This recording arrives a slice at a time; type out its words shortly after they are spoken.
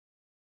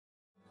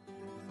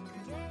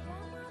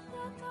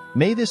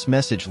May this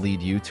message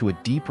lead you to a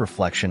deep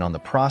reflection on the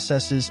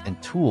processes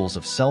and tools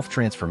of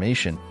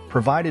self-transformation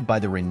provided by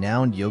the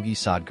renowned Yogi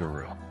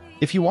Sadhguru.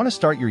 If you want to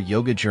start your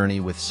yoga journey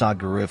with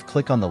Sadhguru,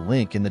 click on the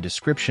link in the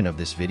description of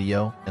this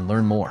video and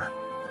learn more.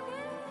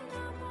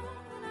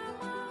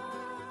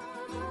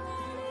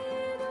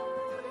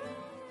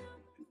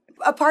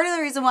 A part of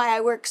the reason why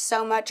I work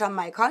so much on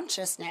my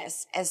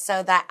consciousness is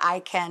so that I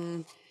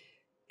can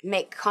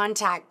make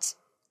contact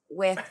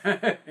with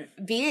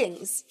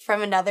beings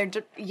from another,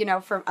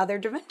 from other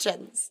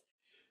dimensions.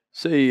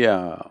 See,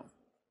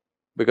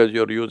 because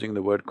you're using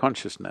the word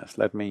consciousness,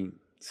 let me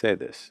say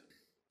this.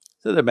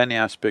 So there are many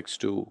aspects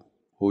to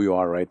who you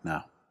are right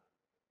now.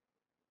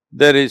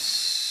 There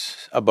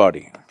is a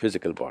body,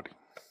 physical body,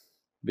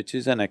 which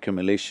is an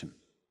accumulation.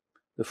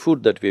 The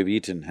food that we've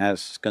eaten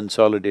has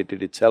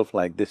consolidated itself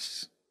like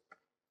this.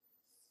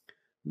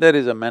 There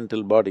is a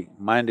mental body.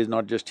 Mind is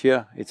not just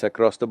here, it's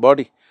across the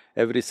body.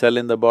 Every cell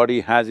in the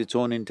body has its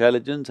own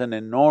intelligence and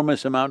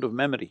enormous amount of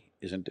memory,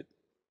 isn't it?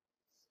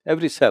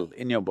 Every cell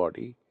in your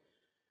body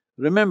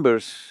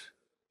remembers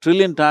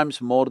trillion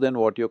times more than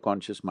what your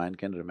conscious mind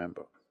can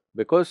remember,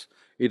 because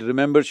it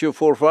remembers your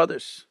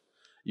forefathers.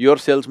 Your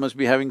cells must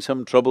be having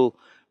some trouble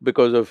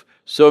because of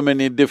so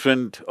many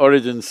different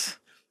origins.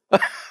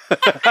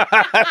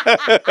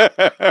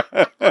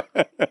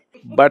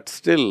 But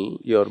still,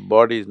 your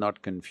body is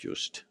not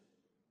confused.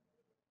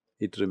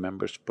 It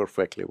remembers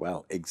perfectly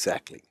well,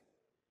 exactly.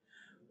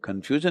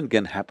 Confusion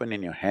can happen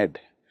in your head,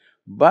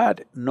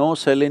 but no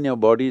cell in your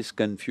body is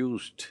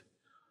confused.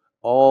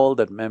 All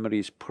that memory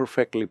is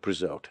perfectly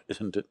preserved,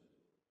 isn't it?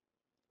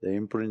 The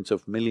imprints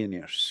of million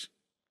years.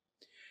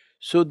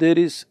 So there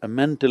is a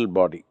mental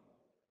body.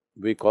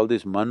 We call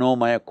this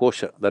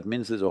𝗠𝗦𝗧𝗢𝗥𝗬𝗏, that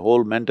means there's a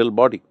whole mental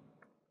body.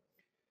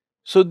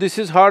 So this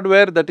is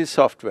hardware, that is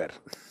software.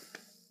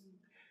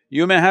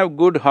 You may have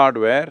good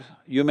hardware,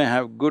 you may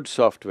have good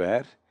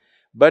software,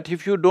 but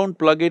if you don't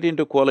plug it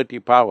into quality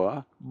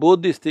power,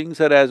 both these things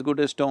are as good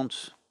as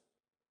stones,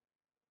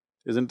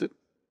 isn't it?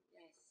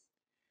 Yes.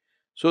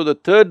 So the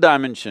third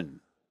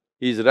dimension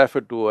is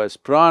referred to as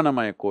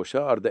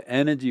𝗠𝗦𝗧𝗢𝗥𝗬𝗏 or the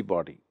energy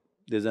body.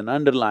 There's an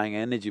underlying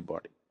energy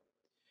body.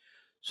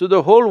 So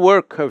the whole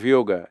work of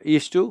yoga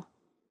is to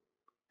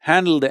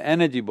handle the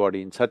energy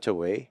body in such a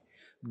way,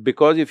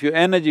 because if your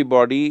energy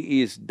body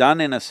is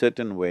done in a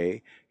certain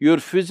way, your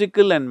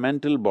physical and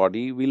mental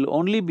body will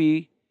only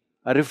be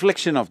a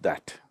reflection of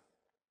that.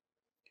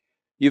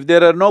 If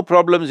there are no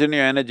problems in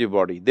your energy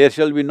body, there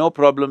shall be no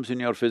problems in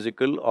your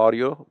physical or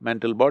your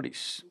mental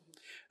bodies.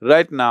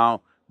 Right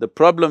now, the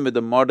problem with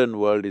the modern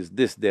world is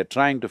this: they're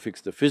trying to fix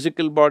the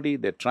physical body,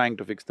 they're trying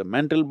to fix the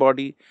mental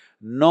body,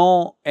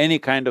 no any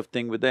kind of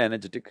thing with the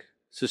energetic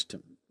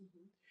system.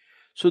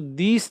 So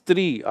these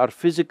three are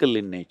physical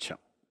in nature.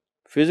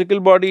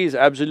 Physical body is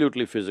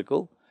absolutely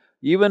physical,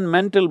 even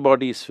mental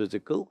body is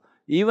physical,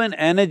 even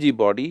energy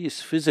body is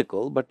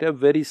physical, but a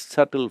very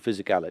subtle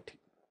physicality.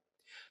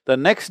 The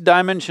next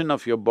dimension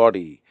of your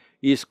body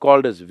is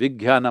called as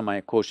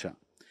𝗤𝗏𝗦𝗧𝗢𝗥𝗬𝗏.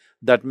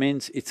 That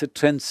means it's a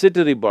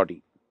transitory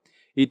body.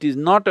 It is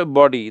not a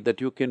body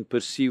that you can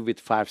perceive with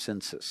five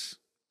senses.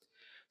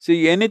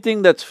 See,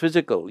 anything that's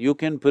physical, you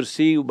can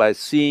perceive by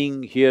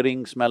seeing,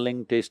 hearing,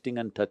 smelling, tasting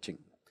and touching.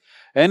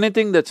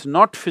 Anything that's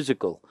not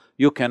physical,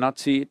 you cannot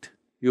see it,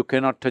 you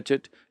cannot touch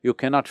it, you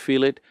cannot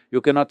feel it,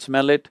 you cannot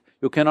smell it,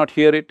 you cannot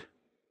hear it.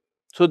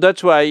 So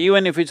that's why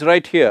even if it's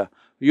right here,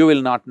 you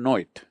will not know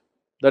it.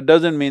 That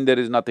doesn't mean there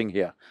is nothing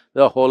here.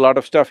 There are a whole lot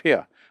of stuff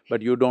here,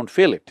 but you don't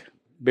feel it,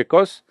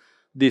 because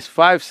these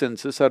five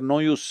senses are no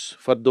use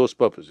for those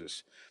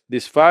purposes.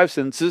 These five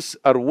senses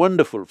are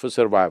wonderful for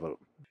survival.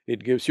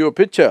 It gives you a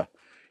picture.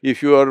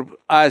 If your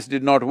eyes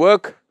did not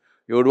work,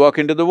 you would walk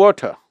into the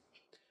water,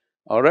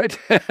 all right?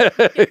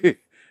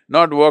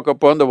 Not walk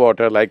upon the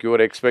water like you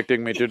were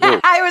expecting me to do.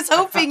 I was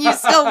hoping you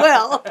still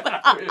will.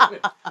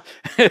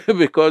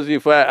 Because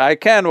if I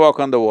can walk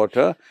on the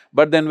water,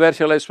 but then where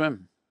shall I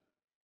swim?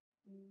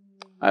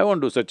 I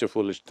won't do such a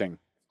foolish thing.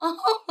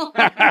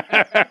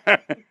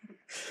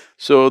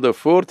 So the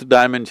fourth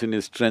dimension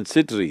is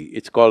transitory,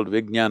 it's called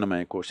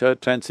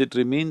𝗤𝗏𝗦𝗧𝗢𝗥𝗬𝗏.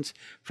 Transitory means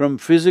from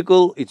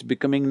physical, it's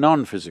becoming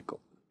non-physical.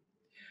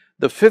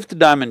 The fifth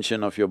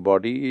dimension of your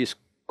body is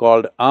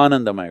called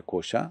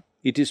ānandamaya-kosha.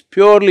 It is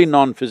purely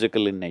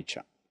non-physical in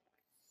nature.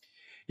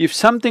 If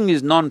something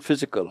is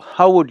non-physical,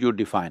 how would you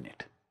define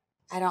it?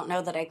 I don't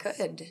know that I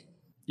could.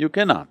 You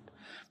cannot,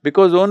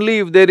 because only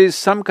if there is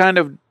some kind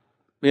of,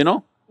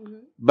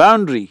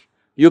 boundary,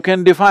 you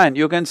can define,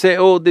 you can say,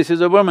 oh, this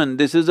is a woman,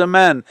 this is a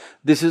man,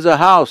 this is a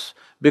house,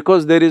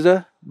 because there is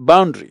a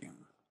boundary.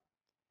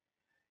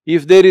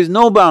 If there is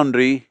no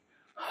boundary,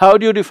 how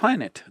do you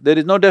define it? There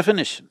is no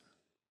definition.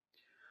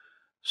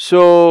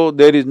 So,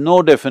 there is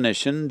no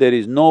definition, there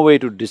is no way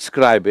to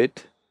describe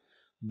it.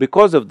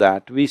 Because of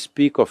that, we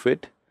speak of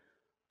it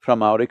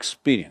from our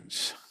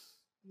experience.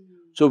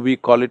 So, we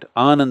call it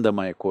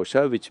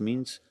ānandamaya-kosha, which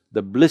means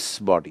the bliss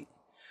body.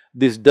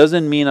 This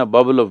doesn't mean a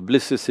bubble of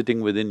bliss is sitting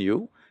within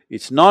you,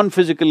 it's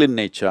non-physical in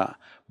nature,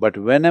 but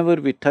whenever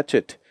we touch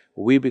it,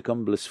 we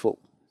become blissful.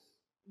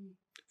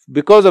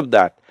 Because of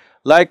that,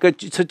 Like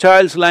it's a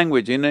child's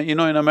language. In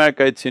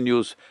America it's in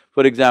use.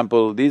 For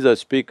example, these are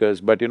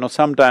speakers, but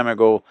some time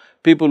ago,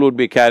 people would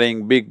be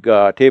carrying big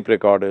tape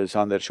recorders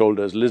on their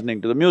shoulders,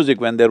 listening to the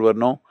music when there were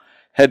no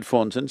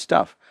headphones and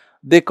stuff.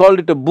 They called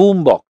it a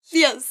boom box.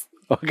 Yes.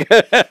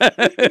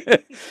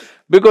 Okay.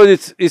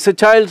 Because it's a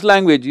child's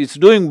language, it's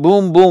doing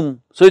boom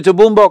boom, so it's a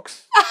boom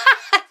box.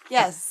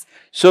 Yes.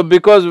 So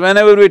because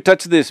whenever we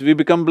touch this, we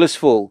become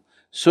blissful,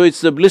 so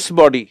it's the bliss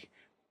body,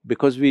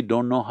 because we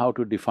don't know how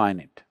to define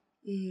it.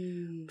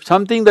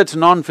 Something that's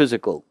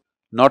non-physical,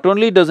 not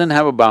only doesn't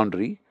have a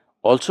boundary,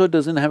 also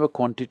doesn't have a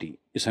quantity,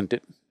 isn't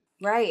it?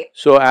 Right.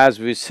 So as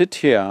we sit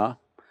here,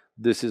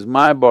 this is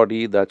my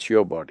body, that's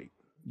your body.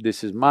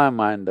 This is my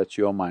mind, that's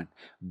your mind.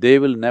 They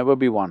will never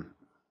be one.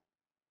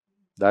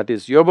 That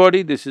is your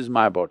body, this is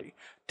my body.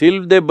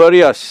 Till they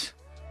bury us,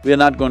 we are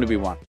not going to be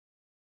one.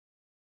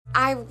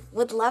 I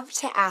would love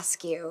to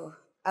ask you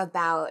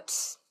about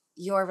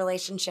your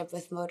relationship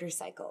with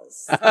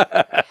motorcycles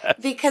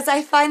because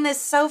I find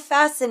this so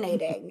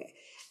fascinating.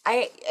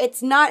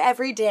 It's not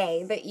every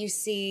day that you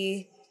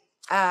see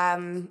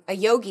a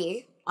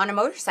yogi on a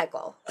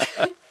motorcycle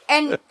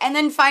and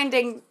then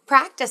finding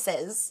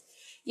practices,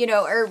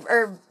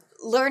 or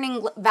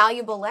learning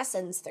valuable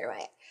lessons through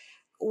it.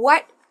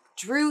 What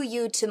drew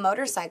you to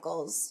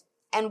motorcycles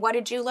and what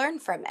did you learn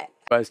from it?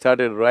 I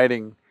started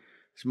riding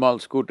small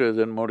scooters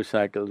and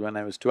motorcycles when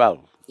I was 12.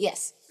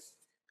 Yes.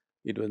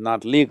 It was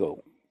not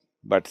legal,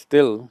 but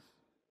still,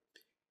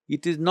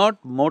 it is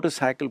not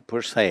motorcycle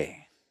per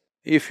se.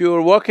 If you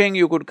were walking,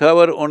 you could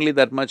cover only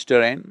that much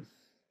terrain.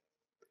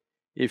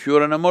 If you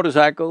were on a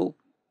motorcycle,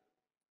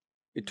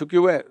 it took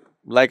you where?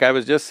 Like I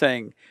was just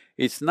saying,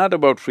 it's not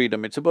about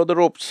freedom, it's about the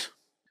ropes.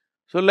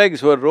 So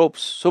legs were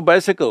ropes, so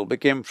bicycle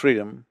became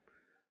freedom.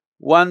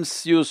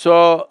 Once you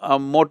saw a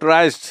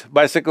motorized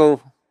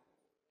bicycle,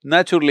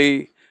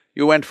 naturally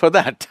you went for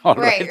that, all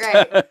right?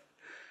 Right.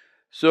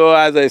 So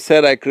as I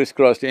said, I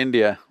crisscrossed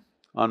India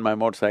on my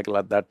motorcycle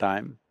at that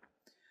time.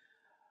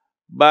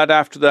 But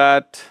after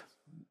that,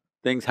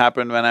 things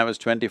happened when I was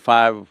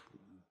 25,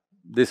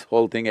 this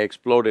whole thing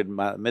exploded,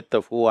 my myth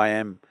of who I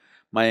am,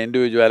 my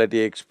individuality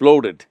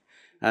exploded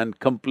and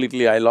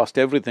completely I lost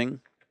everything.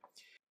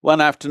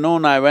 One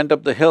afternoon I went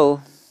up the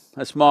hill,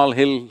 a small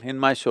hill in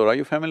Mysore. Are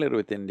you familiar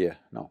with India?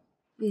 No.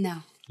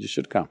 No. You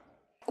should come.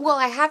 Well,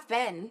 I have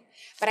been,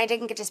 but I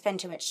didn't get to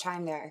spend too much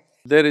time there.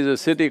 There is a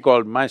city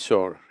called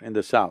Mysore in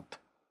the south.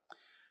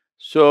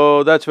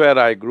 So that's where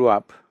I grew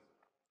up.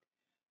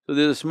 So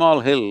there's a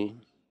small hill.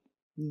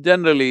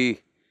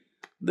 Generally,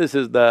 this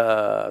is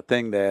the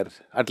thing there,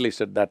 at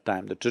least at that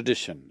time, the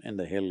tradition in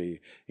the hill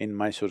in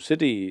Mysore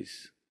city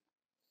is,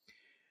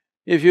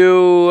 if you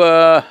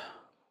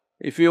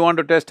want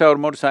to test our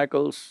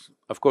motorcycles,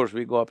 of course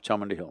we go up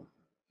Chamandi Hill.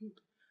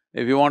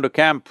 If you want to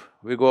camp,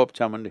 we go up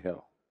Chamandi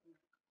Hill.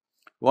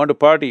 We want to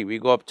party, we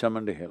go up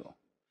Chamandi Hill.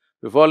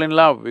 We fall in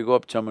love, we go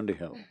up Chamandi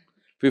Hill.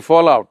 If we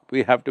fall out,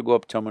 we have to go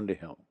up Chamandi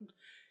Hill.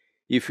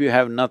 If you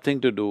have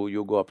nothing to do,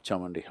 you go up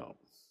Chamandi Hill.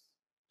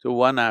 So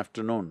one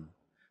afternoon,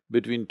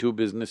 between two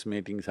business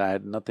meetings, I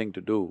had nothing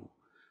to do.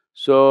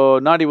 So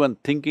not even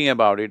thinking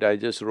about it, I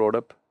just rode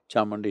up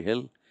Chamandi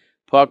Hill,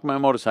 parked my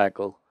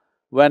motorcycle,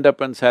 went up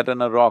and sat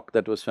on a rock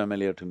that was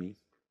familiar to me.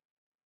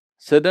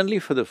 Suddenly,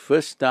 for the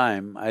first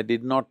time, I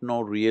did not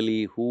know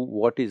really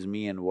what is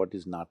me and what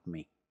is not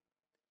me.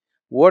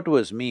 What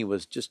was me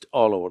was just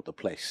all over the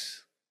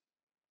place.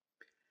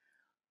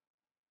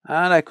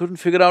 And I couldn't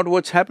figure out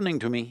what's happening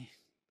to me.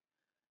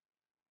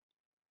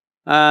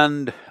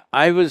 And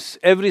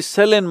every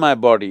cell in my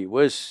body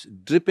was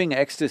dripping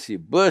ecstasy,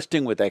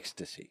 bursting with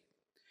ecstasy.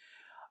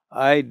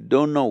 I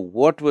don't know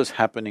what was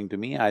happening to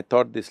me, I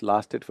thought this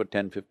lasted for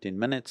 10-15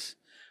 minutes,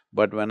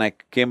 but when I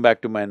came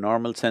back to my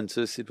normal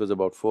senses, it was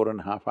about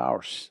 4.5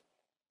 hours.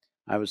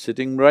 I was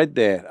sitting right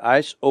there,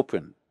 eyes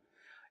open.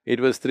 It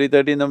was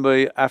 3:30 in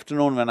the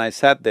afternoon when I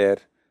sat there,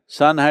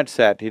 sun had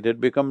set, it had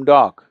become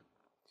dark.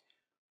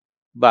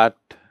 But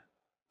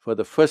for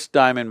the first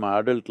time in my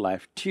adult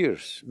life,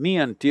 me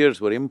and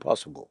tears were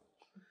impossible.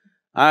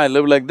 I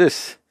live like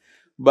this,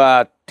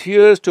 but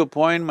tears to a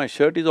point my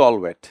shirt is all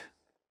wet.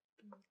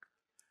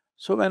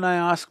 So when I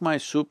ask my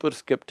super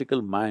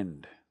skeptical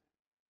mind,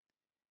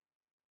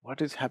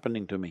 what is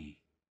happening to me?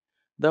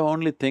 The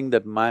only thing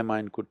that my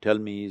mind could tell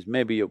me is,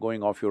 maybe you're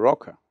going off your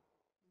rocker.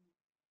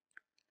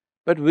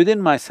 But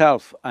within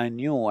myself, I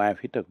knew I've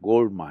hit a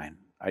gold mine.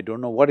 I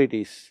don't know what it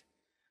is,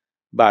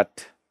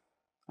 but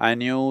I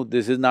knew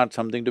this is not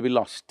something to be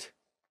lost.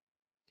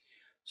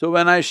 So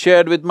when I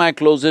shared with my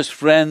closest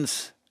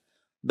friends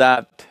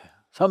that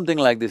something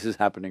like this is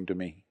happening to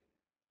me,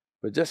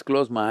 but just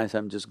close my eyes,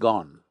 I'm just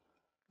gone.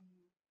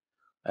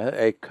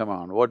 Hey, come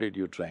on, what did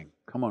you drink?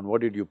 Come on,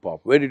 what did you pop?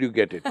 Where did you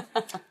get it?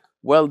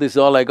 Well, this is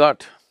all I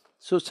got.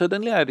 So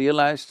suddenly I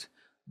realized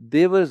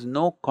there was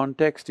no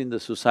context in the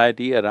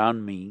society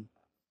around me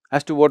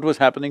as to what was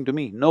happening to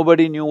me.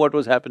 Nobody knew what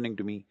was happening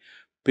to me.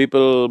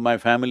 People, my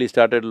family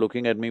started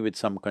looking at me with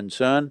some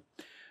concern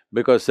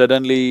because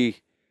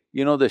suddenly,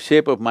 the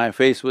shape of my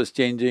face was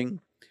changing,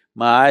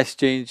 my eyes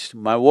changed,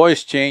 my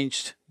voice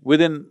changed,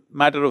 within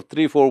matter of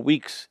 3-4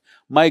 weeks.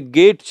 My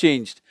gait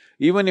changed.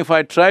 Even if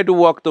I tried to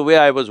walk the way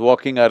I was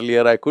walking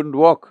earlier, I couldn't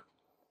walk.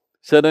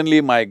 Suddenly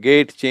my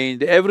gait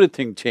changed,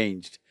 everything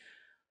changed.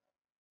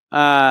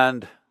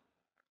 And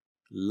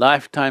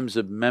lifetimes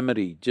of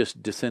memory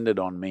just descended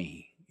on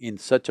me in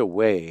such a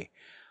way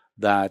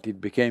that it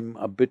became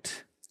a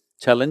bit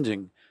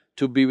challenging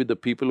to be with the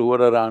people who were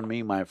around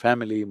me, my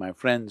family, my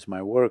friends,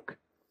 my work.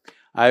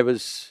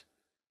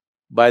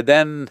 By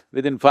then,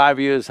 within 5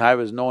 years, I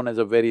was known as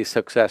a very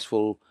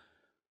successful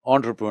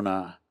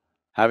entrepreneur,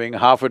 having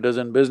half a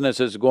dozen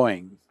businesses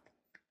going.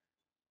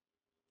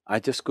 I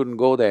just couldn't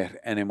go there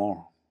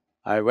anymore.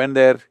 I went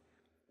there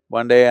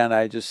one day and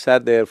I just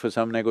sat there for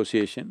some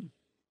negotiation.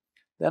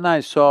 Then I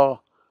saw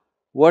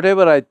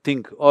whatever I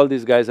think, all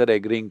these guys are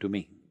agreeing to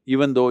me,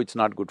 even though it's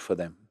not good for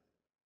them.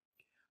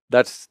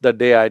 That's the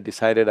day I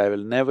decided I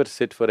will never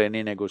sit for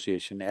any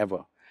negotiation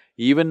ever.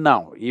 Even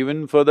now,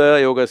 even for the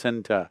yoga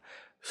center,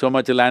 so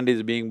much land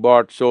is being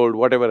bought, sold,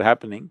 whatever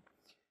happening,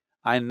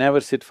 I never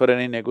sit for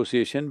any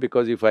negotiation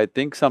because if I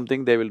think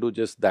something, they will do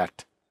just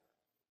that.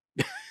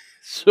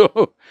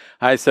 So,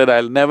 I said,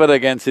 I'll never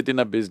again sit in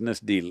a business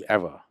deal,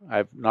 ever.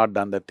 I've not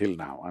done that till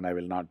now and I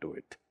will not do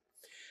it.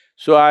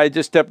 So I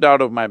just stepped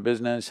out of my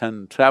business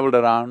and traveled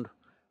around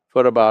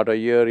for about a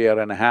year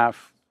and a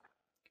half,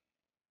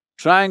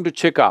 trying to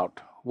check out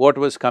what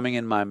was coming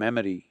in my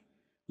memory,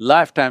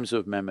 lifetimes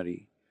of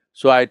memory.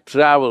 So I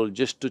traveled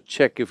just to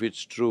check if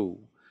it's true.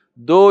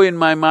 Though in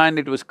my mind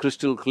it was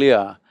crystal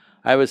clear,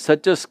 I was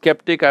such a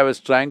skeptic, I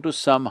was trying to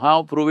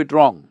somehow prove it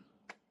wrong.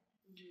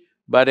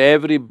 But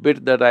every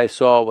bit that I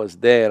saw was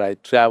there. I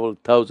traveled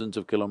thousands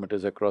of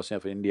kilometers across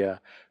India,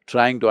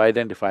 trying to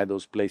identify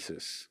those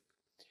places.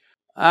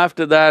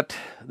 After that,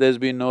 there's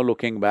been no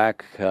looking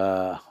back,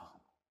 the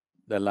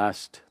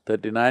last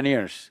 39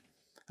 years.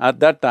 At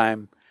that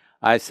time,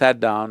 I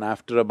sat down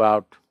after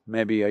about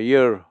maybe a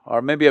year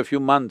or maybe a few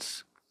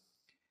months.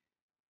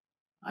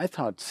 I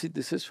thought, see,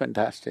 this is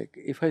fantastic.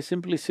 If I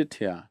simply sit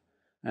here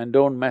and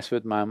don't mess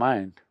with my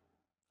mind,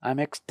 I'm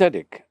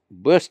ecstatic,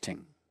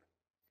 bursting.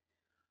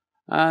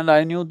 And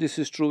I knew this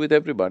is true with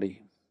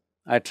everybody.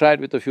 I tried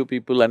with a few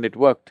people and it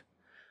worked.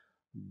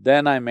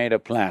 Then I made a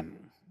plan.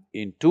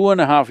 In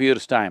 2.5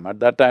 years' time, at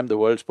that time the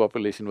world's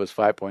population was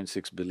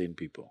 5.6 billion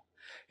people.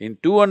 In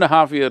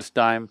 2.5 years'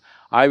 time,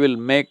 I will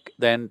make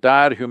the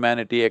entire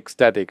humanity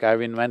ecstatic.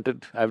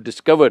 I've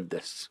discovered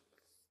this.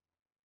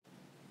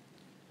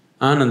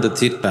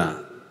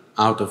 Ānanda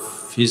out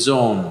of his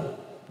own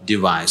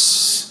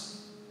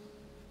device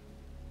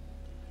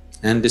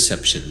and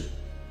deception,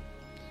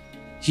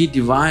 he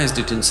devised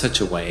it in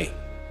such a way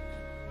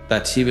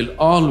that he will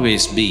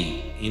always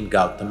be in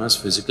Gautama's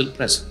physical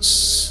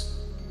presence.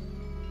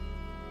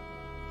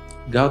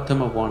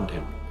 Gautama warned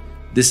him,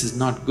 this is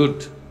not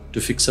good to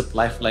fix up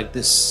life like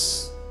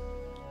this.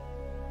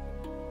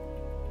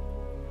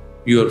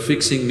 You are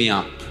fixing me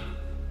up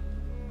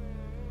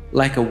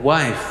like a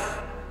wife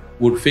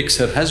would fix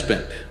her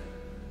husband.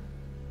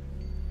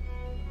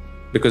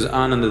 Because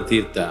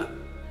Ānanda,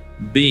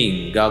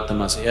 being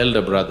Gautama's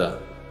elder brother,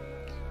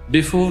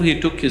 before he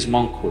took his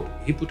monkhood,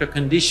 he put a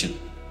condition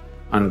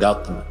on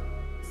Gautama.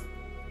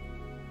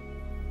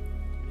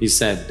 He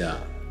said,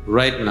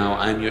 right now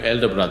I'm your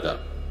elder brother.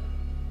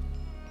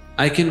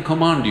 I can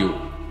command you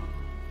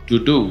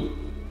to do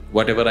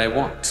whatever I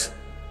want.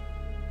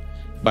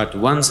 But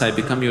once I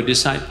become your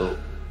disciple,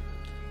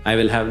 I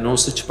will have no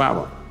such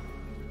power.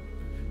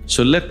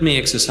 So let me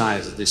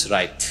exercise this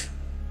right.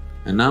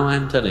 And now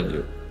I'm telling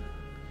you,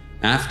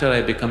 after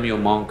I become your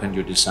monk and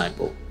your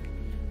disciple,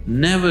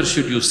 never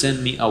should you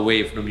send me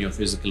away from your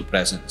physical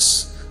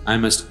presence. I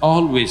must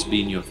always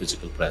be in your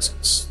physical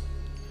presence.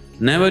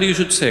 Never you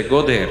should say,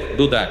 go there,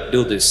 do that,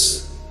 do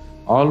this.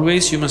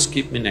 Always you must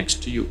keep me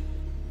next to you.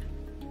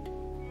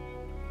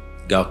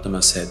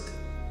 Gautama said,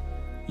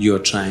 you are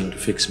trying to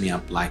fix me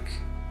up like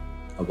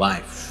a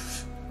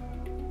wife.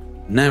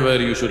 Never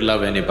you should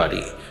love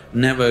anybody,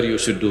 never you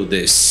should do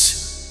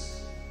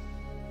this.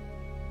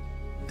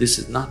 This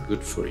is not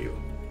good for you.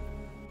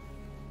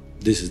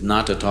 This is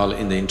not at all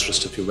in the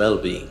interest of your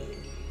well-being.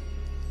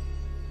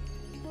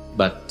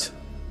 But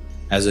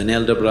as an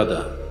elder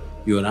brother,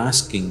 you are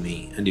asking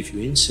me, and if you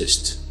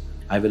insist,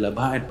 I will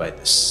abide by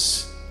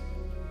this.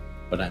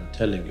 But I'm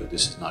telling you,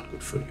 this is not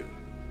good for you.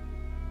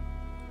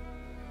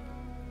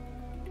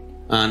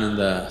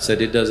 Ānanda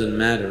said, it doesn't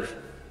matter,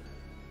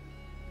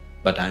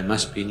 but I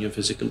must be in your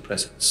physical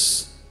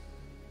presence.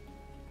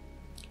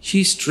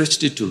 He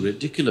stretched it to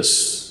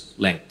ridiculous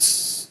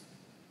lengths.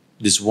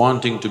 This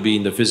wanting to be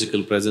in the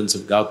physical presence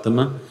of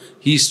Gautama,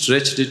 he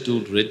stretched it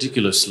to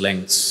ridiculous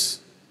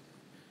lengths.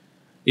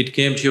 It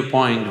came to a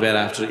point where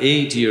after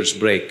 8 years'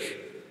 break,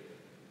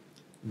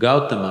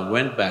 Gautama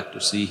went back to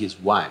see his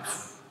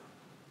wife,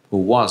 who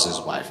was his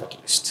wife at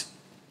least,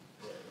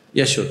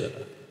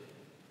 Yashodhara.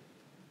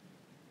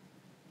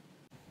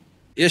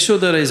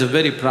 Yashodhara is a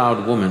very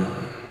proud woman.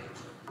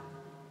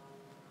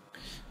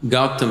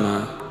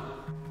 Gautama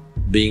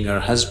being her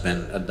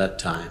husband at that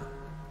time,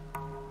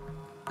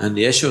 and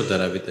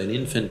Yashodhara with an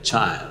infant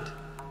child,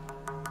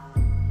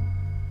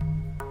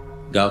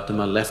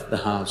 Gautama left the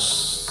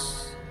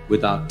house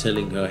without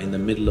telling her in the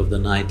middle of the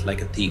night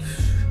like a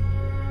thief.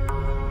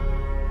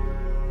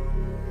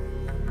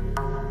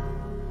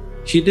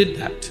 He did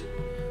that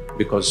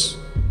because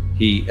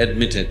he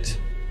admitted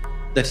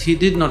that he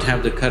did not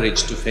have the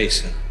courage to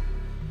face her.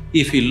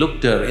 If he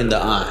looked her in the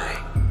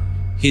eye,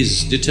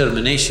 his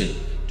determination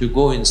to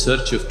go in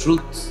search of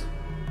truth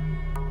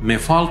may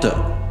falter.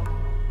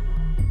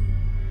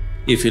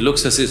 If he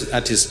looks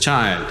at his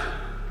child,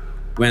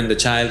 when the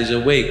child is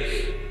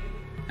awake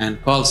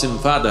and calls him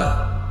father,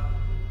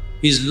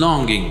 his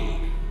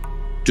longing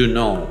to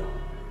know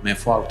may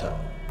falter.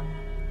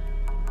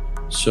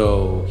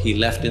 So he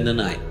left in the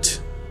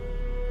night.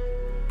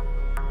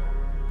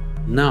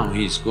 Now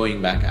he is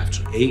going back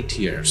after 8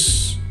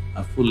 years,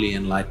 a fully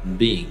enlightened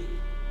being.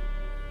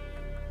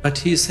 But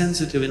he is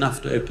sensitive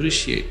enough to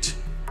appreciate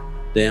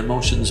the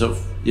emotions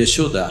of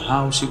Yashoda,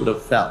 how she would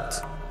have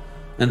felt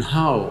and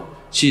how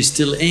she is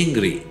still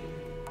angry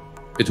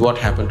with what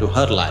happened to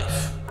her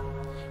life.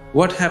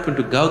 What happened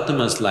to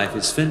Gautama's life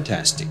is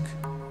fantastic.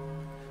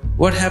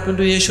 What happened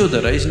to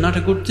Yashodhara is not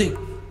a good thing.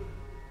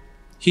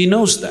 He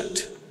knows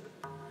that.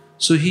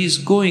 So he is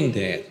going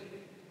there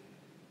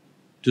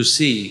to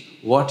see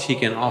what he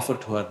can offer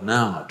to her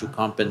now to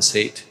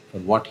compensate for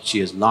what she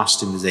has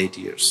lost in these 8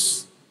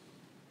 years.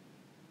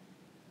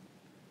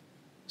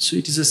 So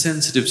it is a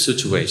sensitive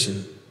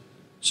situation.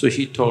 So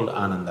he told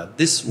Ananda,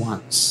 this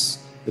once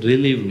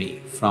relieve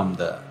me from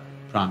the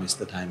promise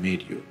that I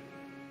made you.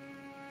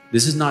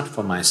 This is not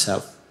for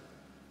myself.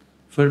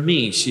 For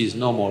me, she is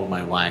no more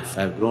my wife,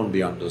 I've grown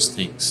beyond those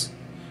things.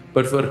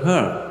 But for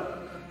her,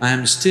 I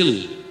am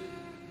still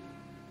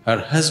her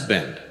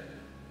husband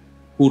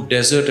who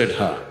deserted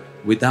her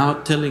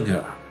without telling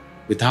her,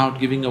 without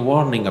giving a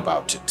warning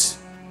about it.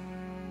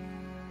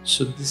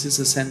 So this is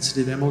a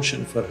sensitive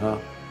emotion for her.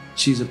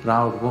 She's a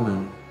proud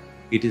woman.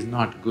 It is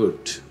not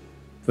good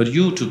for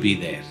you to be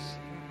there.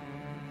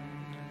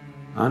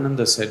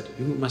 Ananda said,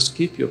 you must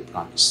keep your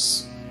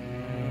promise.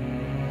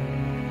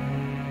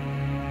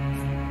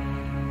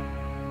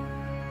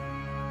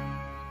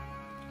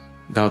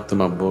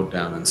 Gautama bowed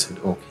down and said,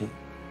 okay.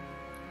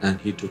 And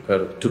he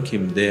took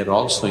him there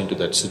also into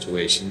that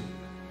situation.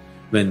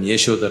 When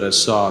Yashodhara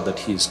saw that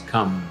he's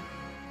come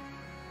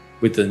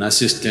with an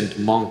assistant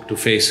monk to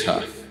face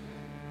her,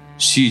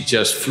 she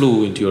just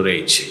flew into a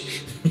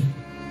rage.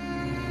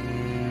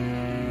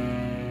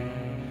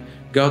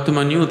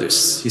 Gautama knew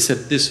this. He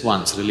said, this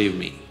once relieve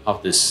me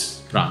of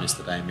this promise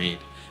that I made.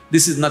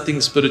 This is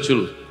nothing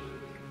spiritual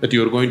that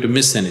you are going to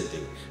miss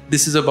anything.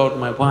 This is about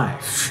my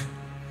wife.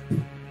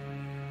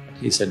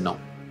 He said, no.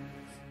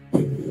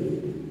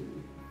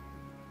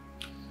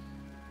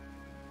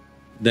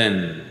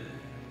 Then,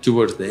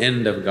 towards the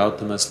end of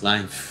Gautama's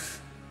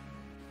life,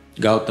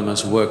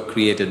 Gautama's work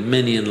created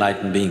many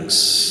enlightened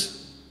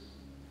beings.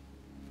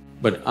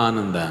 But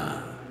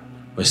Ananda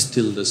was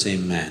still the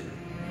same man.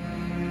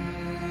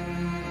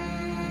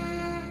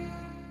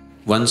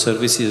 One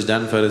service he has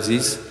done for us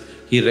is,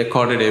 he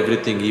recorded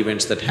everything,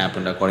 events that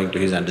happened according to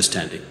his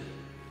understanding.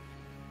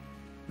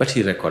 But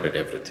he recorded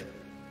everything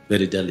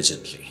very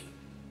diligently.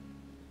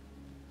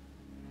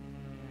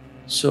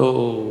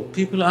 So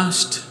people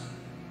asked,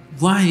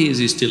 why is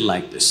he still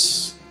like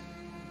this?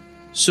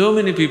 So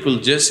many people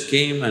just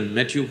came and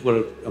met you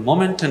for a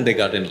moment and they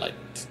got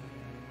enlightened.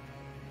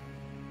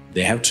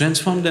 They have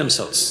transformed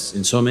themselves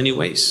in so many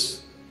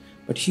ways.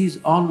 But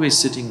he's always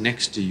sitting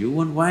next to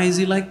you, and why is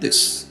he like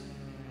this?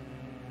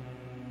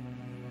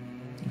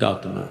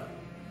 Gautama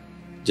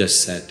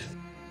just said,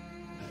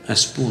 a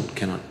spoon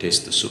cannot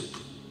taste the soup.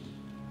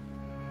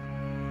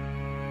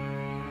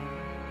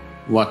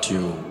 What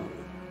you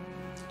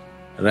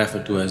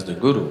refer to as the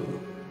Guru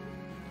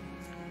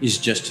is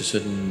just a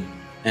certain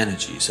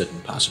energy, a certain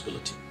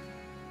possibility.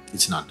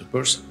 It's not the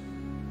person.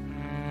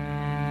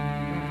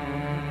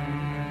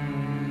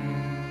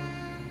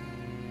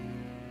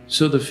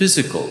 So the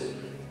physical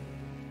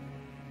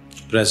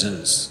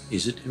presence,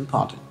 is it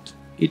important?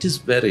 It is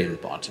very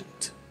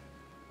important.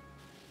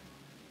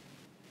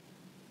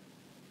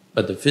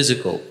 But the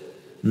physical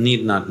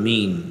need not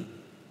mean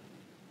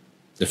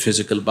the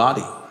physical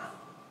body.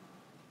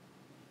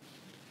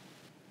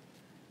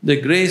 The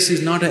grace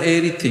is not an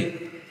airy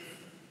thing.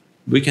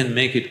 We can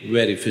make it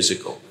very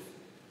physical.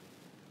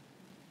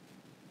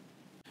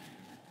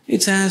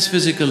 It's as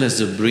physical as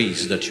the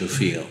breeze that you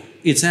feel.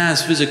 It's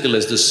as physical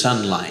as the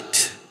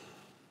sunlight.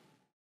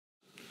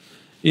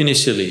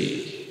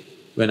 Initially,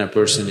 when a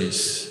person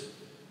is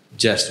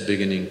just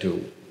beginning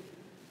to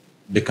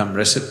become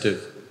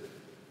receptive,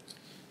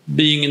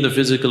 being in the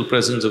physical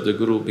presence of the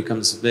Guru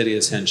becomes very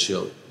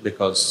essential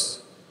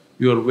because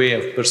your way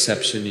of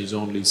perception is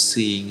only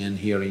seeing and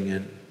hearing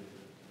and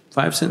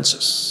 5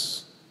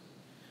 senses.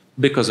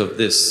 Because of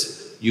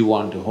this, you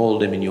want to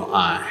hold him in your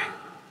eye,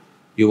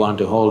 you want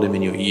to hold him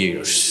in your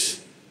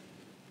ears.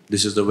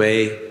 This is the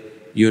way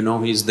you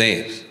know he's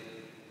there.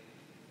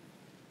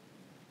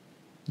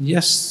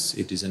 Yes,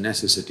 it is a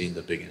necessity in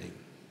the beginning,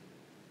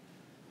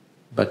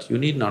 but you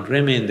need not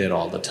remain there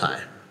all the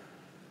time.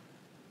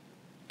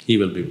 he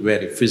will be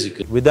very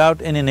physical.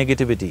 Without any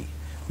negativity,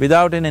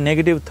 without any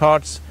negative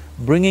thoughts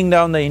bringing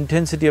down the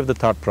intensity of the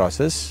thought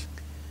process,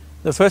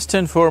 the first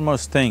and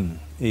foremost thing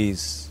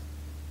is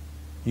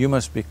you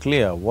must be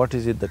clear what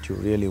is it that you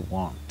really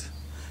want.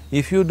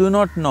 If you do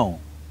not know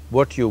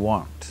what you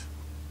want,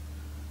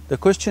 the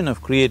question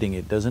of creating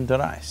it doesn't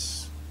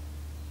arise.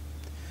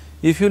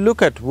 If you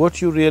look at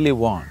what you really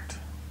want,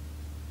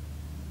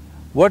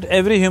 what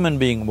every human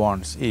being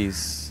wants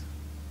is,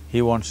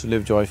 he wants to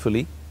live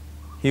joyfully,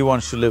 he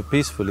wants to live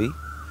peacefully.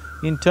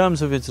 In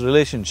terms of its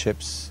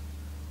relationships,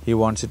 he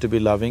wants it to be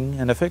loving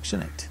and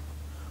affectionate.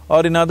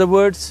 Or in other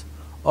words,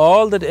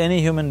 all that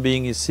any human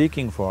being is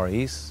seeking for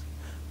is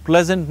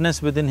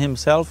pleasantness within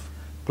himself,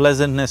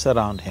 pleasantness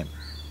around him.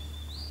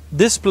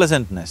 This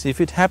pleasantness, if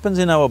it happens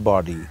in our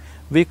body,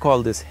 we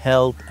call this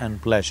health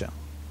and pleasure.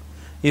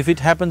 If it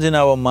happens in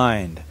our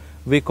mind,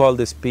 we call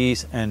this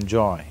peace and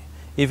joy.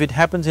 If it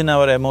happens in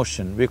our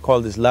emotion, we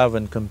call this love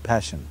and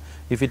compassion.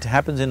 If it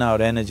happens in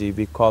our energy,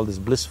 we call this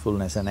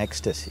blissfulness and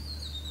ecstasy.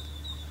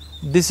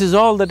 This is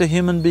all that a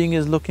human being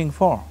is looking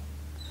for.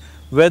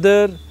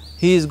 Whether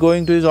he is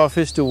going to his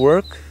office to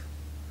work,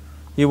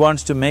 he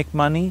wants to make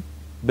money,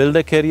 build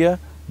a career,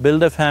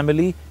 build a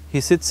family, he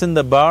sits in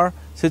the bar,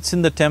 sits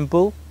in the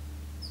temple,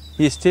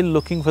 he is still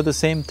looking for the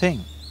same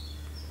thing.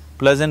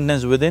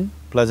 Pleasantness within,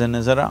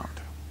 pleasantness around.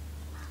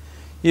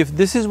 If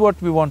this is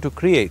what we want to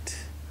create,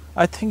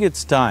 I think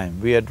it's time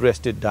we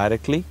addressed it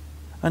directly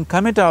and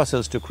commit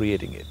ourselves to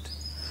creating it.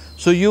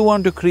 So you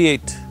want to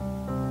create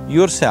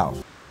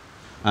yourself,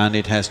 and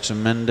it has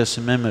tremendous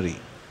memory.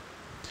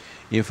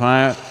 If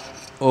I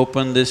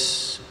open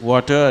this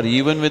water, or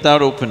even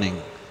without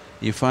opening,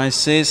 if I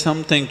say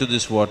something to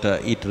this water,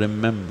 it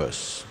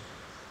remembers.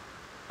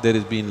 There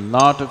has been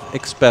lot of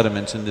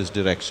experiments in this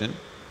direction.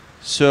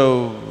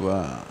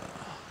 So,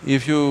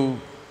 if you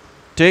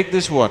take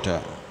this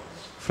water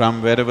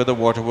from wherever the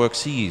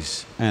waterworks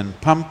is and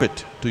pump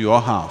it to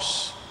your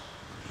house,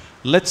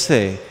 let's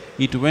say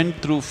it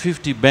went through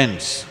 50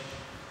 bends,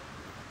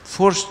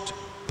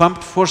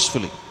 pumped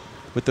forcefully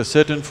with a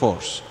certain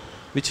force,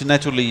 which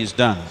naturally is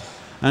done,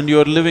 and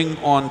you're living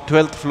on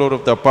 12th floor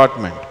of the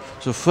apartment,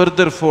 so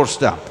further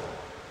forced up.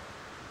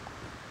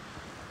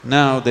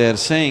 Now they're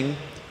saying,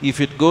 if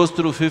it goes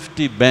through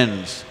 50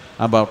 bends,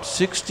 about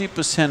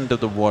 60% of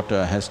the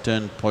water has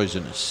turned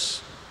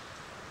poisonous.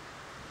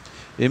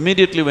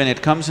 Immediately when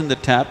it comes in the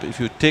tap, if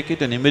you take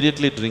it and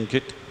immediately drink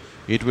it,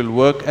 it will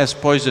work as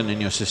poison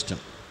in your system.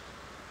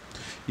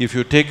 If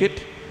you take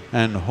it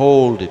and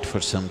hold it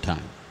for some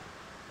time,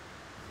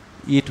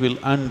 it will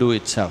undo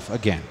itself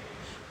again.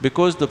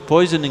 Because the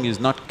poisoning is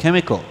not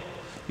chemical,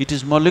 it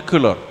is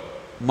molecular.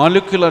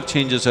 Molecular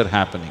changes are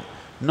happening,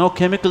 no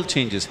chemical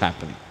change is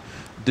happening.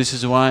 This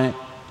is why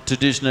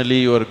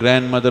traditionally your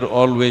grandmother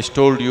always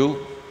told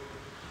you,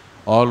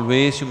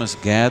 always you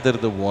must gather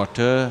the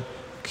water,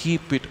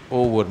 keep it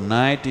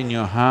overnight in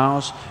your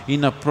house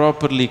in a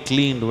properly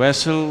cleaned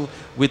vessel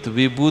with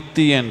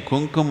vibhuti and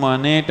kumkum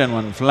on it and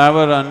one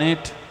flower on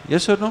it.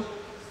 Yes or no?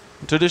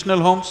 In traditional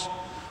homes,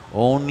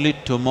 only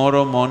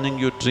tomorrow morning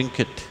you drink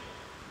it.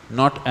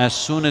 Not as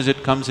soon as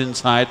it comes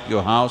inside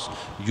your house,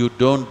 you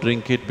don't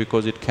drink it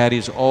because it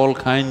carries all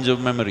kinds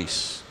of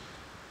memories.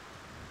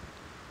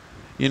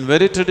 In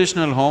very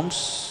traditional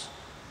homes,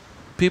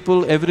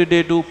 people every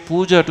day do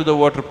puja to the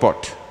water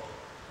pot.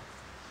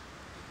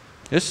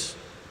 Yes?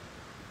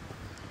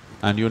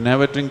 And you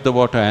never drink the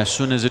water as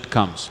soon as it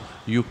comes.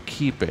 You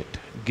keep it,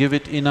 give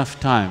it enough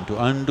time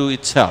to undo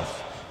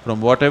itself from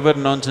whatever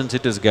nonsense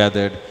it has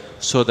gathered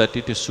so that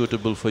it is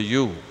suitable for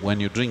you when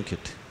you drink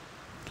it.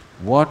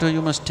 Water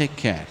you must take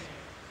care,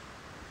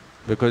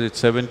 because it's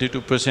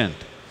 72%.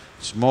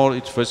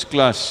 It's first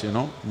class,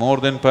 more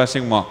than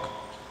passing mark.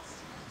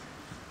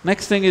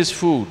 Next thing is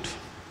food,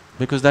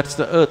 because that's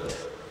the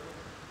earth.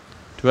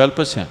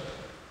 12%,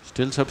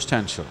 still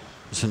substantial,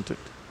 isn't it?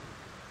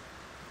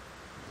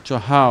 So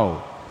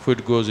how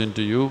food goes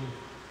into you,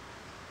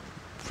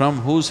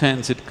 from whose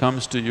hands it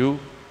comes to you,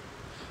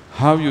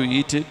 how you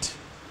eat it,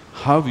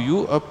 how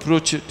you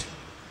approach it,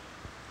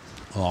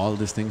 all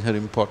these things are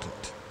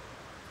important.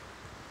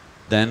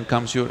 Then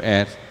comes your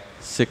air,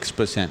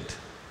 6%.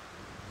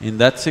 In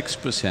that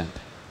 6%,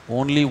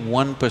 only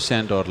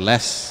 1% or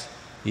less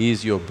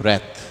is your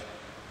breath.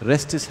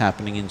 Rest is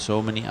happening in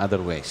so many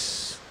other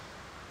ways.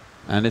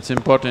 And it's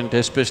important,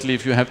 especially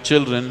if you have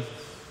children,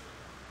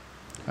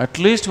 at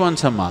least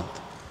once a month,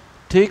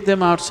 take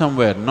them out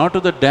somewhere, not to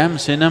the damn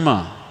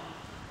cinema,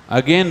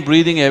 again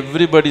breathing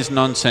everybody's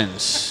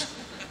nonsense.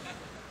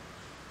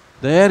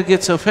 The air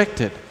gets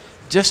affected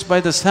just by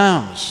the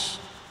sounds.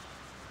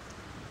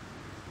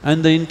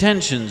 And the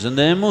intentions and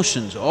the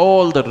emotions,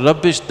 all the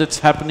rubbish that's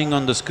happening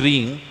on the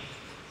screen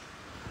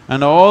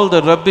and all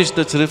the rubbish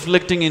that's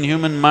reflecting in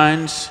human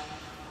minds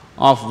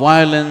of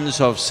violence,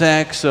 of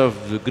sex,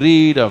 of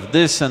greed, of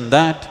this and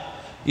that,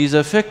 is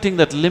affecting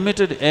that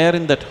limited air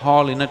in that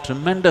hall in a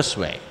tremendous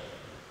way.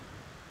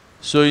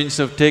 So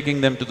instead of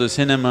taking them to the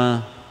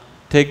cinema,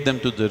 take them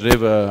to the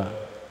river,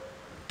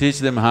 teach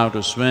them how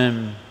to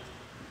swim,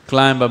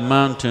 climb a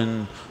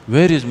mountain.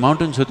 Where is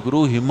mountain,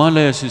 Sadhguru?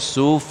 Himalayas is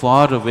so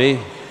far away.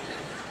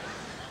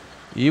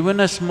 Even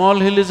a small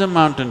hill is a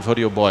mountain for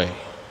your boy.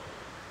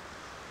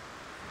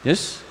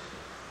 Yes?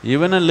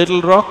 Even a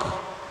little rock.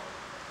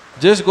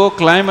 Just go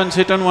climb and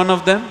sit on one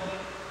of them.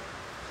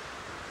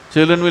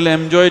 Children will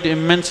enjoy it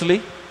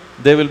immensely,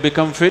 they will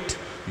become fit,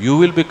 you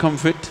will become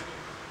fit.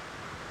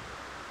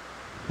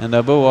 And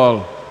above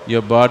all,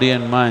 your body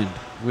and mind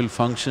will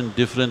function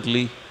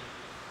differently.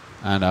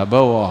 And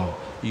above all,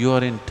 you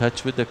are in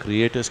touch with the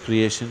Creator's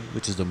creation,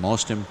 which is the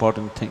most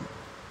important thing.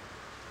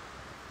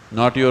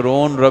 Not your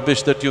own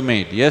rubbish that you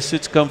made. Yes,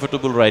 it's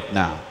comfortable right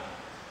now,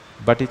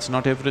 but it's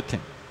not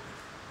everything.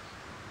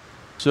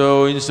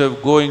 So instead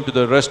of going to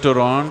the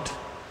restaurant,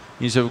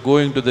 instead of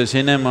going to the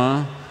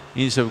cinema,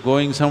 instead of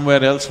going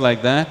somewhere else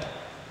like that,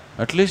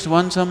 at least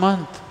once a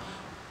month,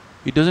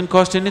 it doesn't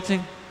cost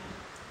anything.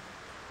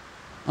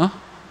 Huh?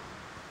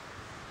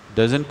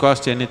 Doesn't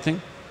cost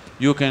anything.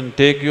 You can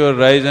take your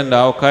rice and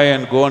avkai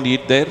and go and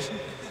eat there.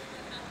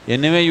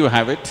 Anyway you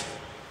have it.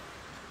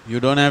 You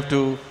don't have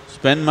to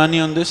spend money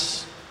on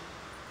this.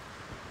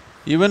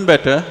 Even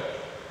better,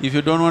 if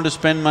you don't want to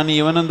spend money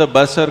even on the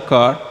bus or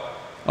car,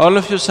 all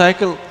of you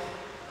cycle.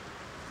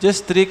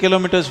 Just 3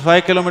 kilometers,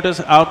 5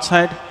 kilometers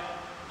outside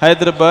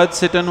Hyderabad,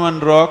 sit on one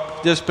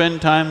rock, just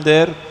spend time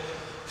there,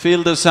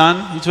 feel the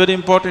sun. It's very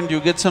important you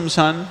get some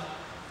sun,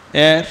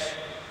 air,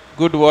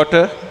 good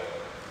water.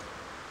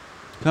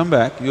 Come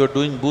back, you are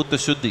doing Bhuta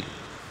Shuddhi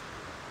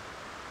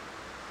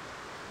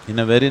in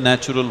a very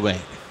natural way.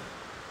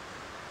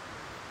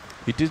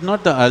 It is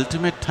not the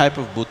ultimate type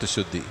of Bhuta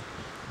Shuddhi,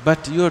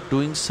 but you are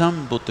doing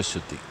some Bhuta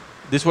Shuddhi.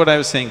 This is what I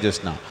was saying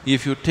just now.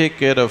 If you take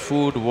care of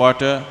food,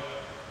 water,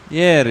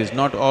 air is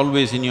not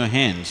always in your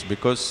hands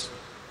because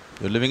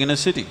you're living in a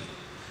city.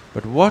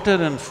 But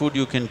water and food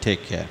you can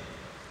take care.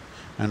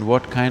 And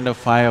what kind of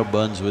fire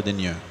burns within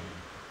you,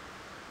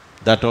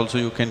 that also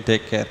you can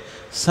take care.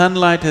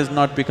 Sunlight has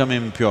not become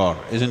impure,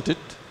 isn't it?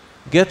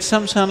 Get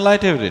some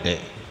sunlight every day,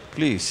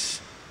 please.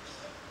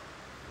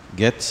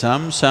 Get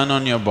some sun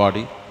on your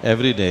body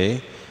every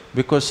day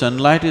because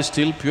sunlight is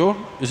still pure,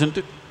 isn't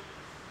it?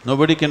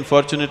 Nobody can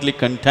fortunately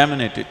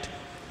contaminate it.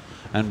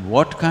 And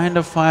what kind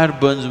of fire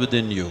burns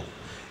within you?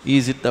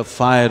 Is it the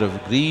fire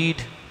of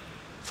greed,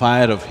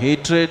 fire of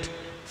hatred,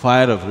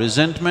 fire of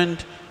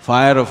resentment,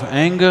 fire of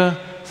anger,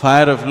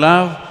 fire of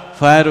love,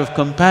 fire of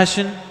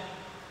compassion?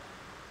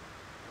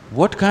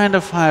 What kind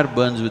of fire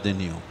burns within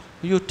you?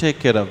 You take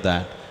care of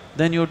that,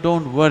 then you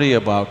don't worry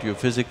about your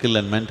physical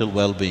and mental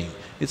well-being,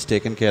 it's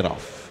taken care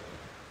of.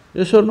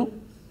 Yes or no?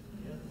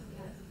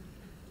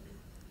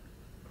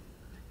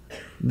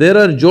 There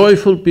are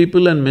joyful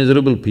people and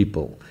miserable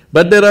people,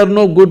 but there are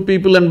no good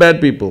people and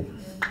bad people.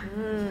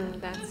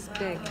 That's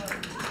big.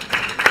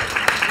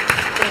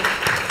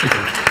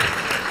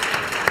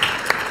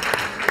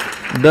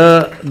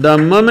 The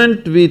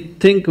moment we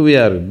think we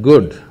are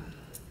good,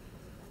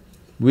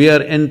 we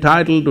are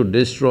entitled to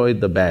destroy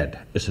the bad,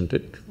 isn't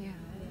it? Yeah.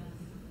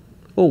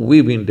 Oh,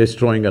 we've been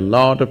destroying a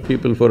lot of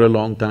people for a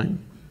long time.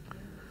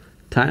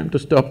 Time to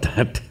stop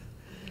that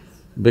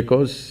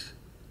because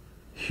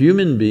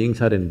human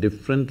beings are in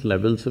different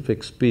levels of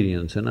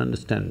experience and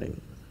understanding,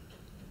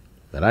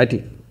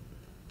 variety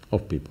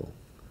of people.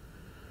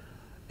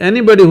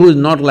 Anybody who is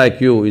not like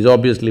you is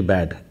obviously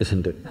bad,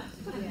 isn't it?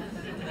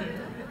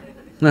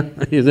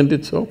 Isn't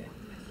it so?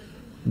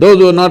 Those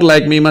who are not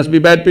like me must be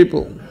bad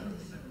people.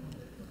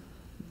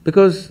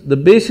 Because the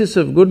basis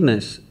of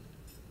goodness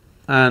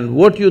and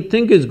what you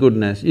think is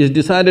goodness is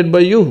decided by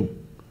you.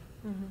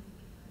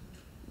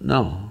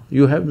 No,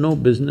 you have no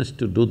business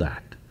to do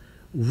that.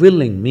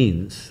 Willing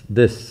means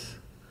this,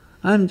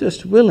 I'm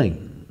just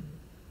willing.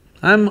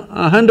 I'm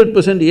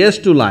 100% yes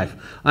to life.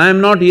 I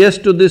am not yes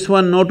to this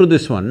one, no to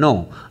this one,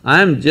 no.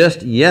 I am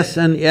just yes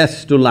and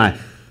yes to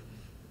life.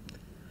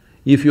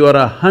 If you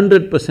are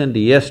 100%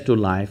 yes to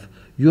life,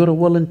 you are a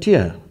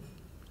volunteer.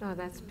 Oh,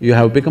 that's You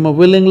have become a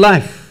willing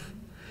life.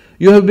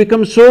 You have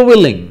become so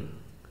willing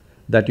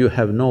that you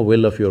have no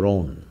will of your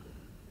own.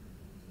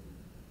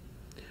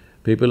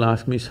 People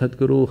ask me,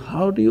 Sadhguru,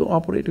 how do you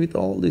operate with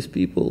all these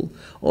people?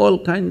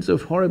 All kinds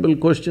of horrible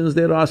questions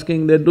they're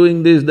asking, they're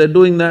doing this, they're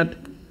doing that.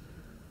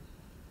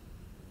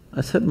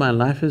 I said, my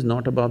life is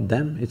not about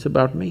them, it's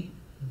about me.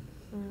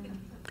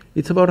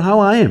 It's about how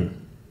I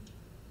am.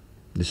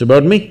 It's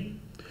about me.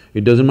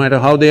 It doesn't matter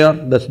how they are,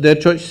 that's their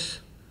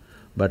choice.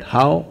 But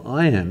how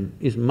I am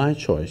is my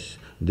choice,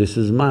 this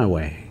is my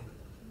way.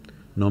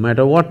 No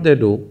matter what they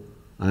do,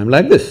 I'm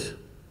like this.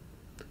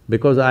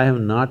 Because I have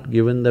not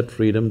given that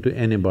freedom to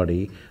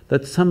anybody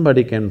that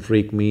somebody can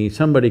freak me,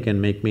 somebody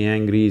can make me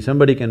angry,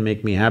 somebody can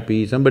make me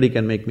happy, somebody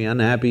can make me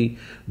unhappy.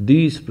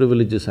 These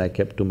privileges I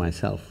kept to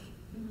myself.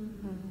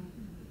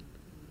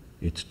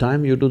 It's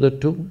time you do that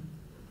too.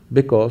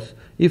 Because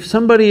if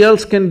somebody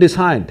else can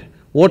decide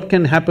what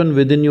can happen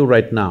within you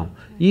right now,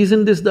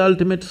 isn't this the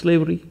ultimate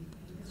slavery?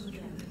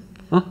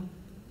 Huh?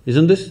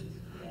 Isn't this?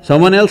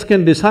 Someone else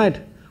can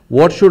decide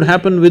what should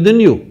happen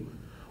within you.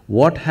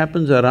 What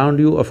happens around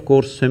you, of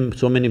course,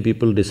 so many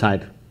people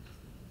decide.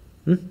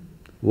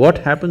 What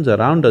happens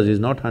around us is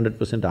not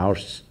 100%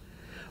 ours,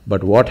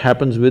 but what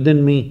happens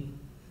within me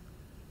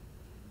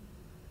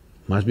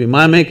must be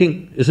my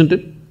making, isn't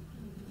it?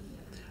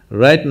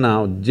 Right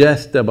now,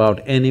 just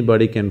about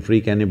anybody can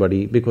freak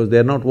anybody because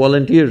they're not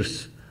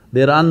volunteers,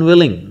 they're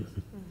unwilling.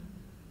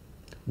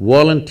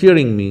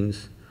 Volunteering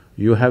means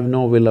you have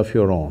no will of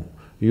your own,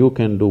 you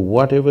can do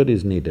whatever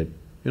is needed.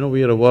 You know,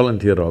 we are a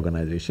volunteer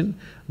organization,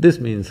 this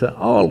means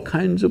all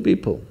kinds of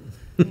people.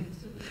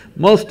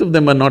 Most of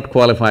them are not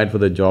qualified for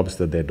the jobs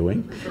that they're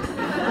doing.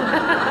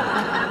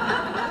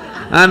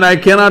 And I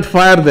cannot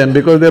fire them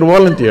because they're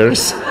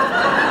volunteers.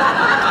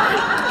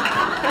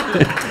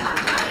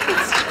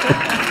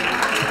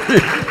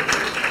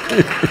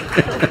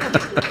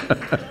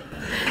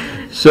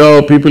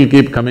 So people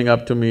keep coming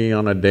up to me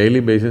on a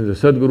daily basis and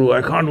say, Sadhguru,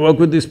 I can't work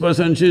with this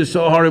person, she's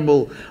so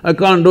horrible, I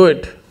can't do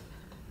it.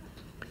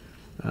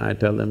 I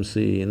tell them,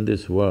 see, in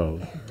this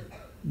world,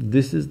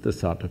 this is the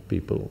sort of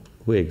people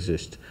who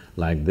exist,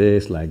 like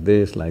this, like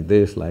this, like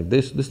this, like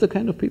this is the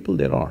kind of people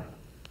there are.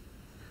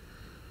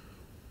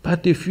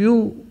 But if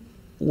you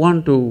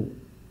want to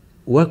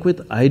work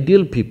with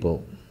ideal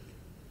people,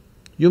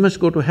 you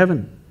must go to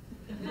heaven.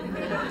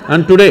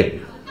 And today.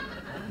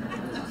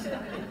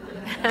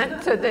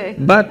 Today.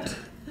 But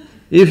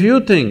if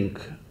you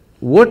think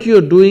what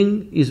you're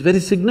doing is very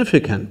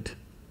significant,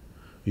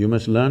 you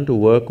must learn to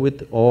work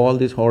with all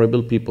these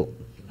horrible people.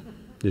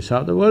 This is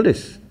how the world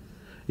is.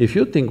 If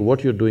you think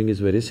what you're doing is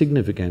very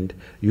significant,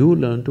 you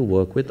learn to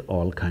work with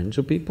all kinds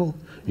of people.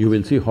 You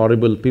will see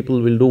horrible people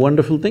will do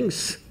wonderful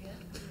things.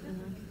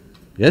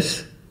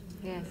 Yes?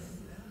 Yes,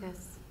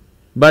 yes.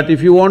 But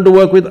if you want to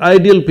work with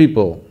ideal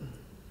people,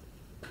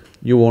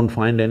 you won't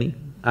find any.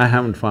 I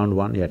haven't found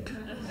one yet.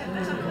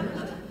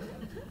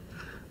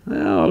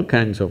 All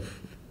kinds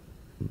of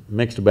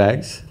mixed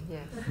bags.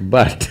 Yes.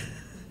 But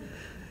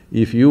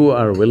if you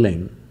are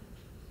willing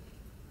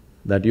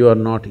that you are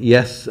not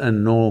yes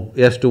and no,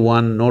 yes to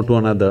one, no to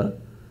another,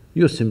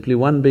 you're simply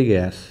one big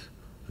yes,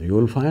 you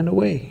will find a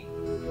way.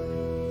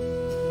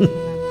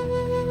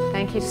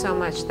 Thank you so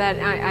much. That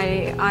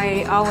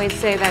I always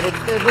say that it's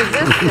the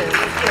resistance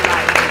to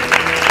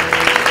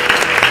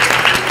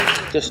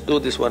life. Just do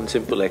this one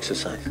simple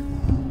exercise.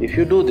 If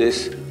you do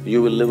this,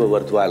 you will live a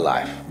worthwhile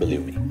life,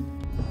 believe me.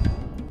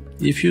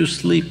 If you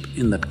sleep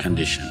in that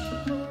condition,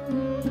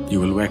 you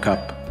will wake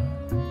up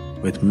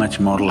with much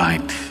more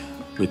light,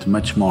 with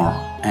much more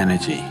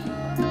energy.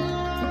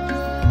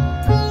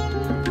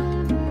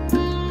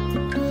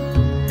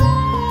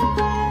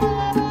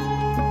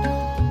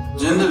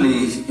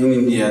 Generally, in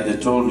India, they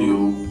told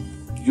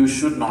you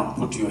should not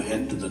put your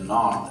head to the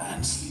north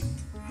and sleep.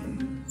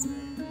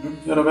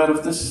 You're aware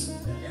of this?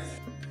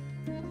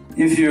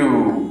 If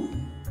you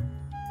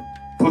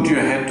put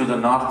your head to the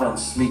north and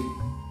sleep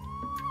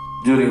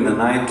during the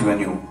night when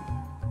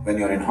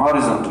you're in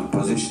horizontal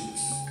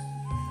positions,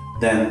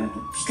 then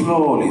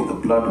slowly the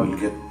blood will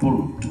get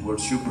pulled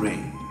towards your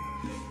brain.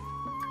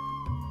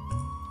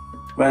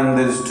 When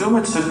there is too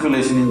much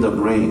circulation in the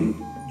brain,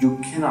 you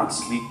cannot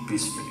sleep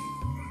peacefully.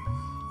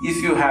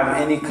 If you have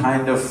any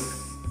kind of,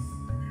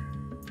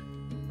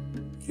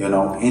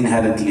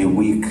 inherently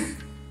weak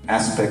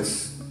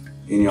aspects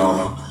in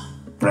your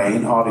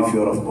brain, or if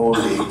you're of old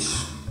age,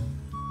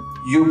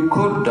 you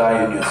could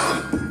die in your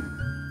sleep.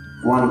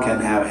 One can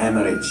have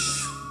hemorrhage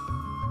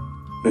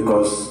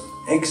because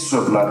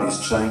extra blood is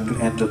trying to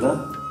enter the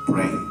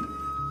brain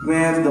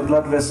where the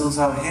blood vessels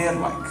are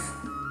hair-like.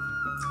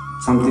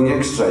 Something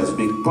extra is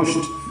being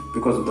pushed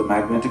because of the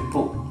magnetic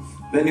pull.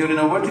 When you're in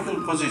a vertical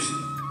position,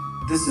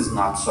 this is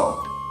not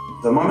so.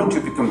 The moment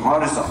you become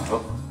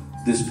horizontal,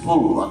 this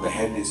pull on the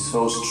head is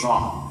so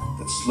strong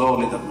that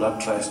slowly the blood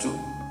tries to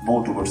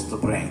move towards the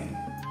brain.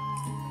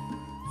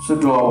 So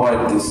to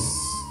avoid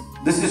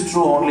this is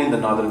true only in the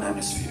northern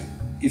hemisphere.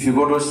 If you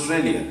go to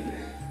Australia,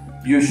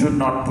 you should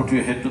not put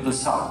your head to the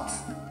south.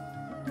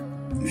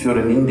 If you're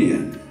in India,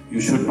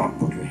 you should not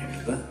put your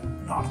head to the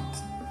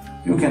north.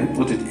 You can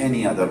put it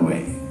any other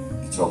way,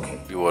 it's okay.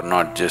 You are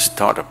not just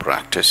taught a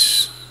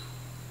practice,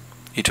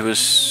 it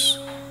was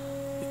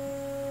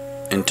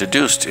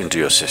introduced into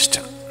your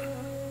system,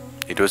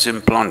 it was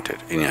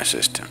implanted in your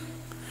system.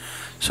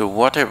 So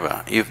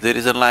whatever, if there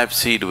is a life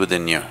seed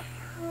within you,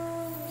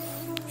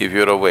 if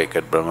you're awake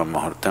at Brahma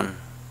Muhurtam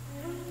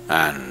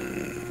and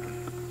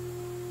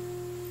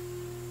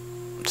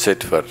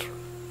sit for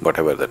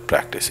whatever that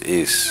practice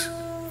is,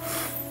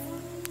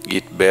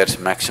 it bears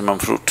maximum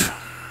fruit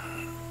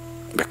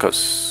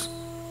because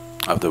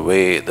of the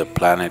way the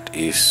planet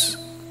is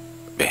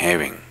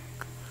behaving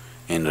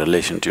in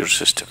relation to your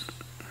system.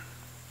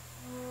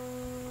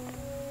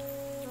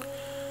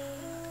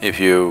 If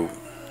you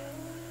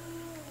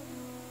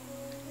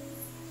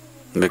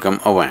become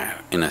aware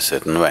in a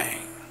certain way,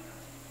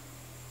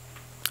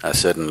 a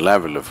certain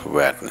level of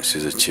awareness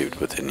is achieved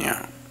within you,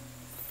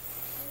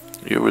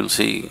 you will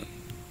see,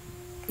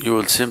 you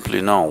will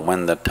simply know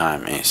when that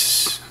time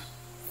is.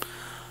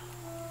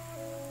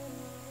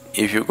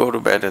 If you go to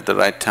bed at the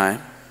right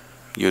time,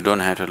 you don't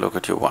have to look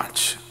at your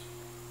watch.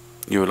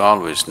 You will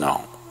always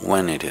know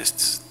when it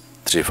is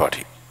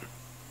 3:40.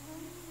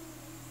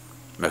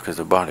 because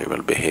the body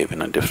will behave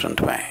in a different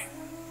way.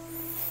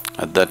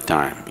 At that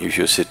time, if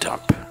you sit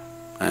up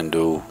and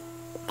do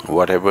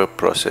whatever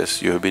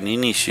process you have been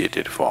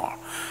initiated for,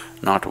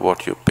 not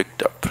what you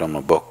picked up from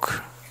a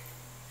book,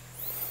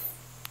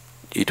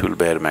 it will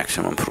bear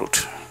maximum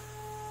fruit.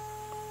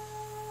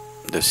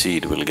 The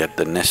seed will get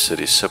the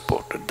necessary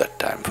support at that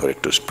time for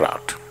it to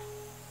sprout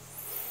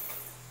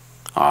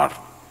or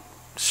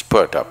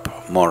spurt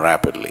up more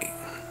rapidly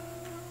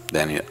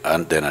than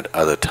at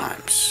other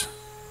times.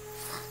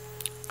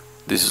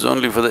 This is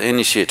only for the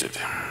initiated.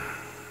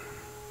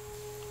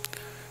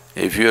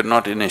 If you are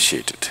not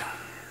initiated,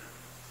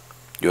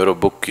 you are a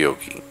book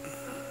yogi,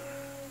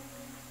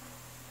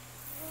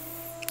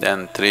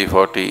 then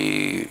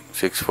 340,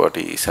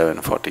 640,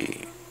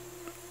 740,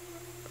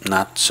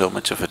 not so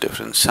much of a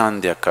difference.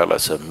 Sandhya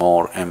kalas are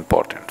more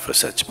important for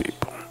such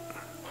people.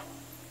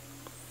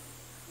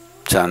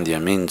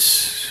 Sandhya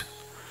means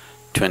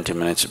 20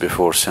 minutes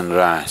before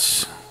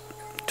sunrise,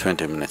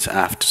 20 minutes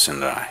after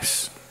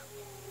sunrise,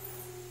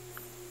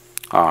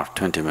 or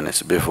 20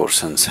 minutes before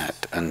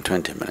sunset and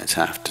 20 minutes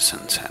after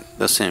sunset.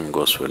 The same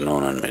goes for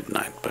noon and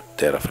midnight, but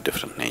they're of a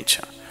different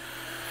nature.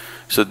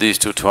 So these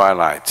two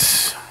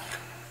twilights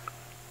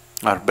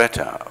are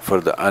better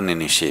for the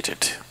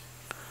uninitiated.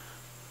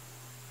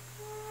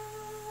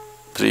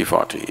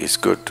 340 is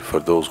good for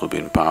those who've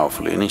been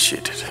powerfully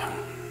initiated.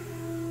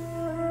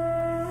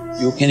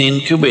 You can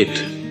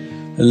incubate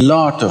a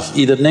lot of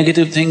either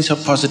negative things or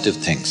positive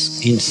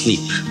things in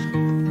sleep.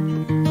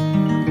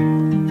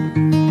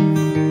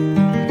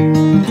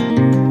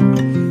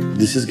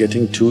 This is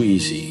getting too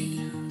easy.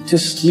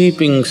 Just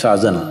sleeping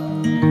sadhana.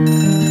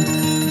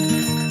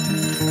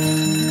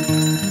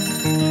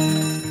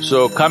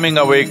 So coming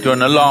awake to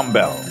an alarm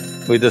bell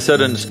with a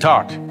certain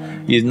start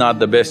is not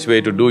the best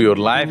way to do your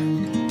life.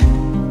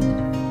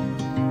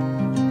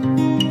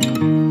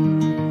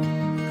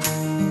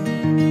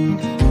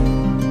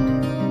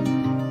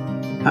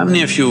 How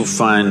many of you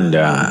find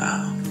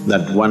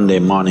that one day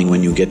morning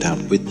when you get up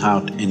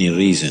without any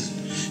reason,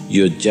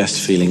 you're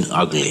just feeling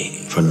ugly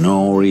for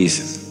no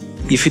reason?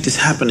 If it is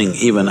happening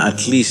even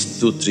at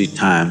least 2-3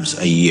 times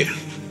a year,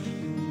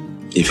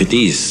 if it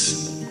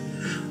is,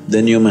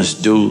 then you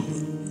must do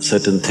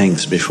certain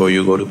things before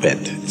you go to bed.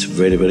 It's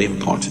very, very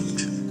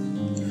important.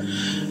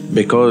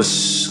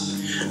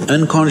 Because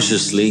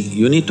unconsciously,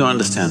 you need to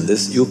understand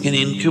this, you can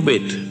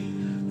incubate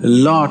a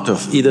lot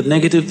of either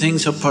negative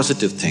things or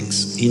positive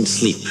things in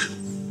sleep.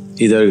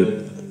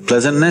 Either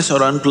pleasantness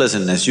or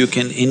unpleasantness, you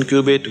can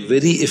incubate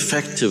very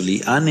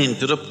effectively,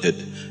 uninterrupted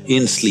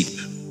in sleep.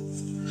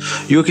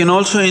 You can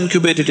also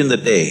incubate it in the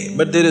day,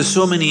 but there are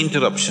so many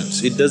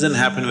interruptions, it doesn't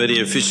happen very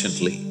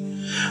efficiently.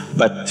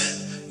 But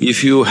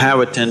if you have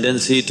a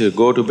tendency to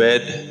go to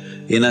bed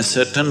in a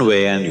certain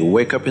way and you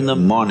wake up in the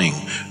morning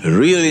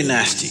really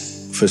nasty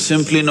for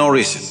simply no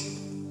reason,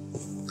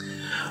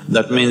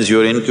 that means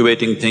you're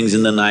incubating things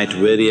in the night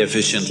very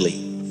efficiently.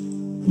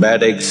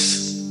 Bad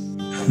eggs.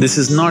 This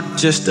is not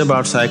just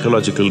about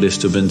psychological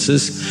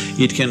disturbances,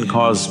 it can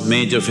cause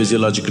major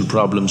physiological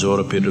problems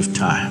over a period of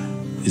time.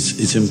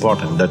 It's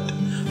important that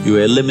you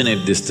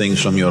eliminate these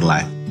things from your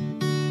life.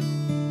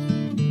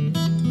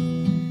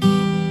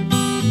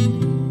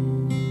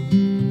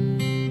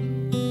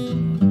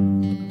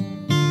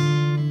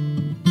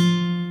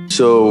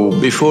 So,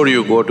 before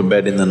you go to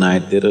bed in the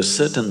night, there are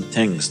certain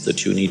things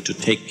that you need to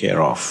take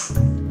care of.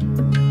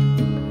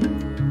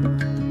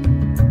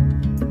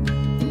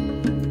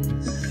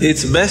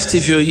 It's best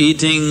if you're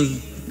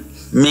eating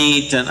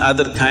meat and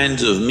other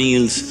kinds of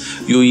meals,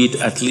 you eat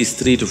at least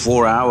 3 to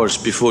 4 hours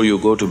before you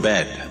go to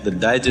bed. The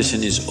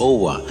digestion is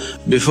over.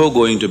 Before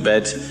going to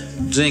bed,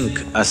 drink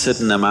a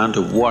certain amount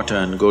of water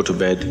and go to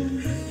bed.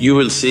 You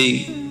will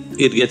see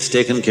it gets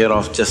taken care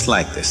of just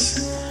like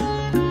this.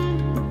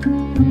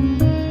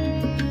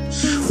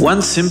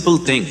 One simple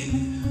thing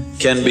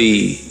can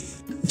be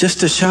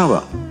just a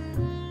shower.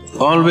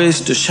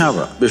 Always to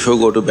shower before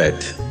go to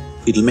bed,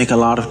 it'll make a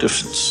lot of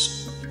difference.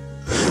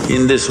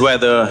 In this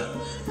weather,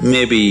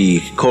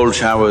 maybe cold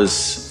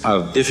showers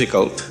are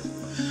difficult,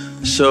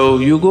 so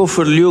you go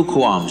for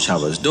lukewarm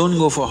showers, don't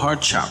go for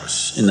hot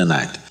showers in the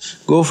night.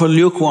 Go for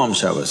lukewarm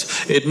showers,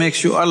 it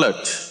makes you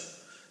alert.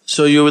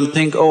 So you will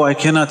think, oh, I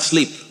cannot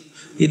sleep.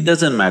 It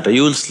doesn't matter,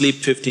 you will sleep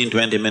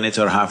 15-20 minutes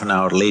or half an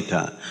hour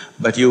later,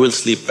 but you will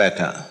sleep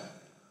better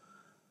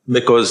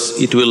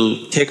because it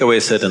will take away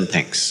certain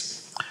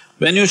things.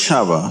 When you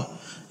shower,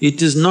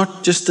 it is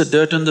not just the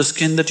dirt on the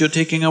skin that you're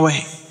taking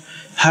away.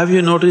 Have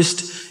you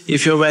noticed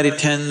if you're very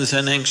tense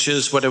and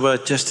anxious, whatever,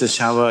 just a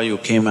shower, you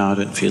came out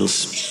and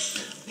feels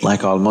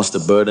like almost the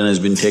burden has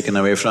been taken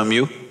away from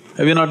you?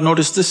 Have you not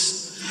noticed this?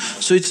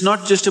 So it's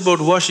not just about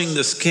washing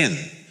the skin,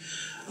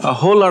 a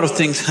whole lot of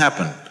things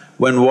happen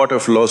when water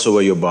flows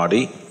over your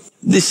body.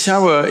 This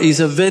shower is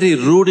a very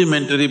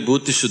rudimentary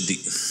buddhi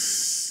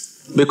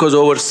shuddhi, because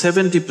over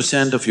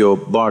 70% of your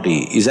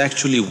body is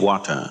actually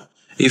water.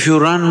 If you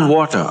run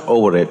water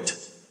over it,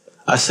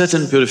 a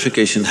certain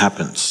purification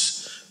happens,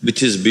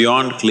 which is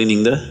beyond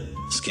cleaning the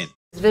skin.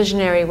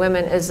 Visionary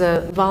Women is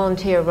a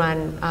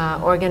volunteer-run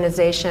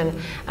organization,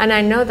 and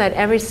I know that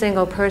every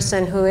single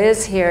person who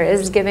is here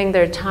is giving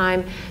their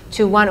time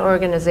to one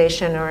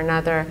organization or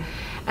another.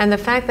 And the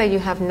fact that you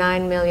have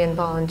 9 million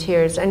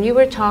volunteers, and you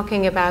were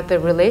talking about the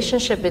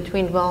relationship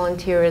between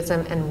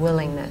volunteerism and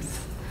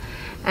willingness,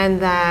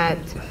 and that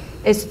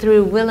it's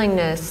through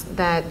willingness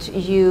that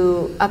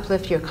you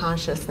uplift your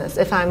consciousness,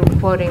 if I'm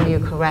quoting you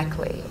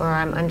correctly, or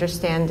I'm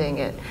understanding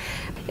it.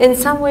 In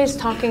some ways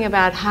talking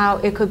about how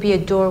it could be a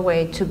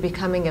doorway to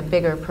becoming a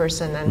bigger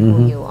person than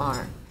who you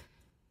are.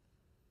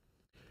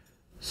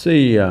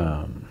 See,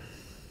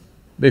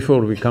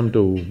 before we come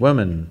to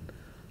women,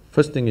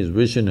 first thing is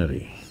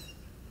visionary.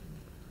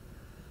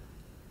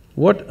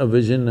 What a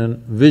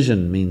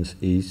vision means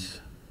is,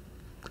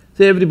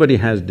 see, everybody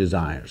has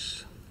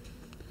desires.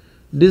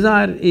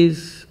 Desire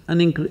is an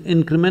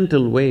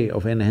incremental way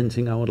of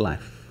enhancing our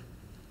life.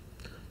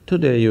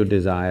 Today you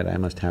desire, I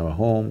must have a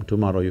home,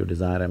 tomorrow you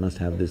desire, I must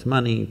have this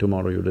money,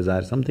 tomorrow you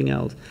desire something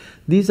else.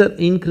 These are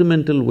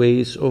incremental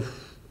ways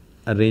of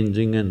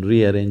arranging and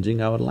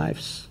rearranging our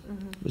lives,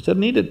 which are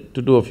needed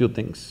to do a few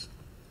things.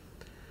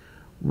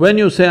 When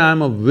you say,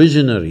 I'm a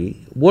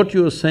visionary, what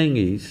you're saying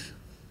is,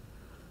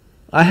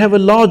 I have a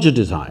larger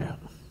desire,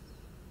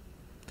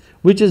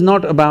 which is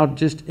not about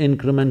just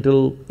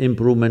incremental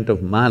improvement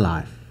of my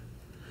life.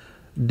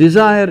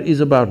 Desire is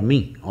about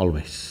me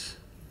always.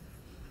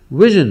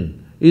 Vision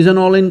is an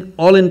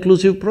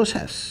all-inclusive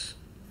process.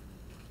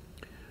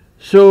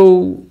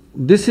 So,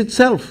 this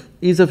itself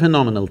is a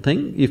phenomenal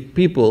thing. If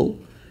people,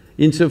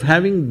 instead of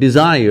having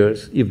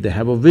desires, if they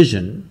have a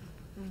vision,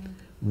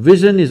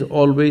 vision is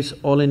always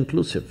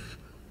all-inclusive.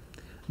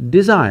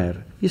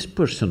 Desire is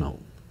personal.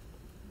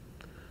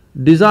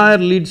 Desire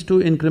leads to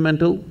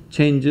incremental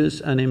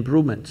changes and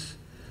improvements.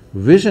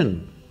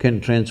 Vision can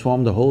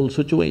transform the whole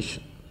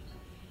situation.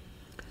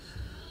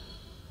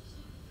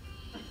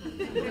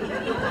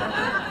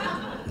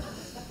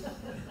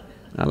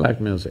 I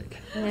like music.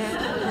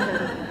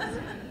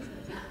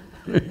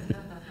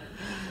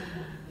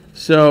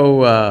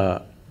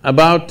 So,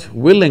 about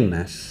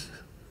willingness,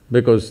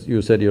 because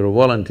you said you're a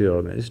volunteer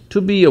organization,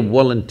 to be a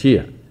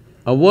volunteer.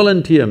 A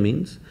volunteer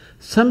means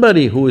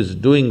somebody who is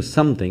doing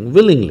something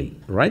willingly,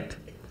 right?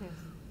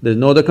 There's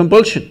no other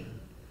compulsion.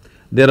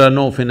 There are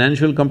no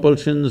financial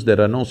compulsions, there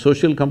are no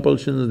social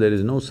compulsions, there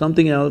is no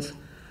something else.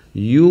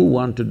 You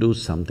want to do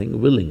something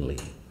willingly.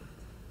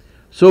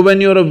 So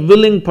when you're a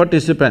willing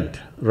participant,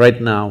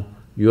 right now,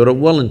 you're a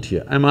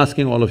volunteer. I'm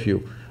asking all of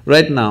you,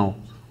 right now,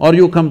 are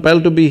you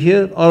compelled to be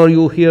here or are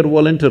you here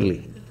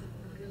voluntarily?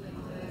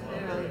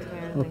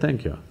 Oh,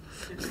 thank you.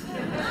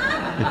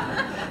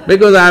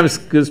 Because I've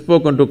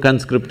spoken to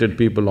conscripted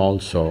people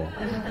also.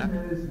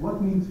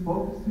 What means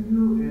focus to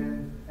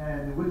you,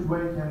 and in which way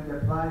can we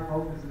apply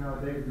focus in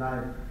our daily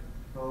life?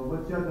 So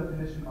what's your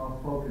definition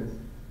of focus?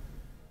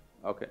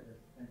 Okay.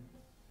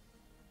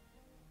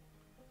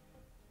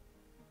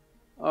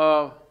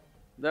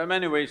 There are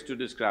many ways to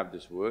describe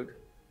this word.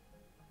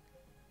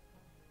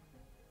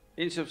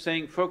 Instead of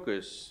saying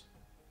focus,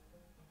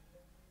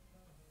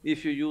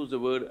 if you use the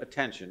word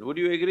attention, would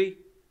you agree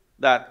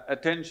that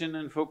attention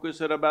and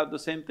focus are about the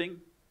same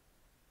thing?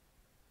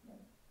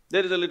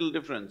 There is a little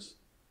difference.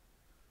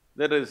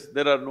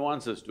 There are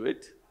nuances to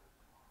it,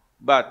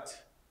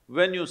 but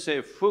when you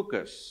say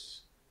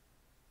focus,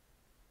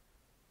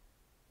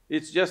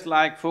 it's just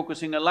like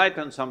focusing a light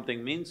on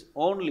something means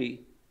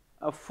only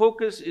a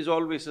focus is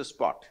always a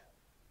spot.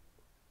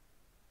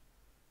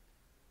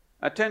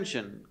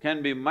 Attention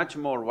can be much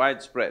more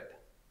widespread.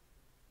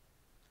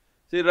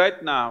 See,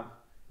 right now,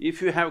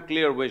 if you have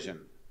clear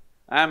vision,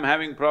 I'm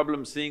having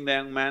problems seeing the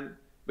young man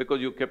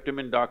because you kept him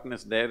in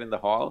darkness there in the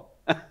hall.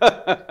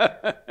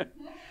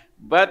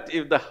 But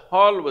if the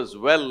hall was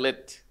well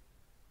lit,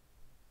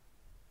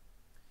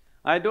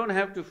 I don't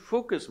have to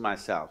focus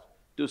myself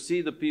to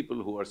see the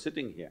people who are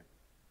sitting here.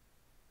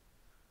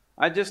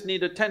 I just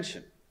need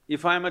attention.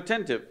 If I'm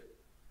attentive,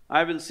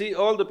 I will see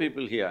all the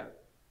people here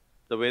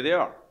the way they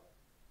are.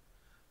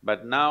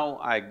 But now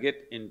I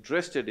get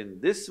interested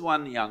in this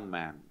one young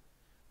man,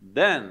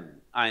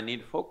 then I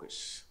need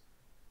focus.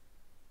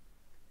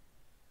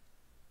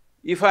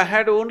 If I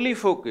had only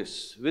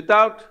focus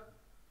without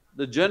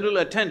the general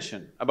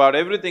attention about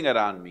everything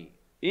around me,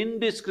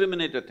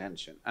 indiscriminate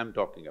attention I'm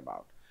talking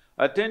about,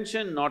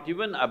 attention not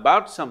even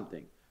about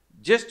something,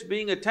 just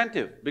being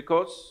attentive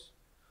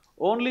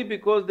only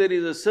because there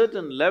is a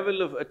certain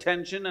level of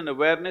attention and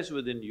awareness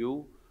within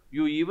you,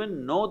 you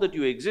even know that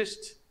you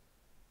exist.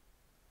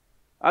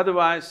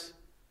 Otherwise,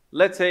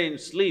 let's say in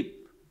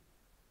sleep,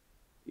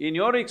 in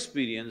your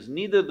experience,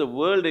 neither the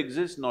world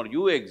exists nor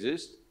you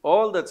exist,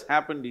 all that's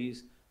happened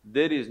is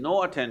there is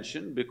no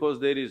attention. Because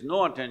there is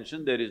no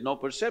attention, there is no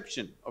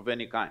perception of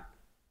any kind.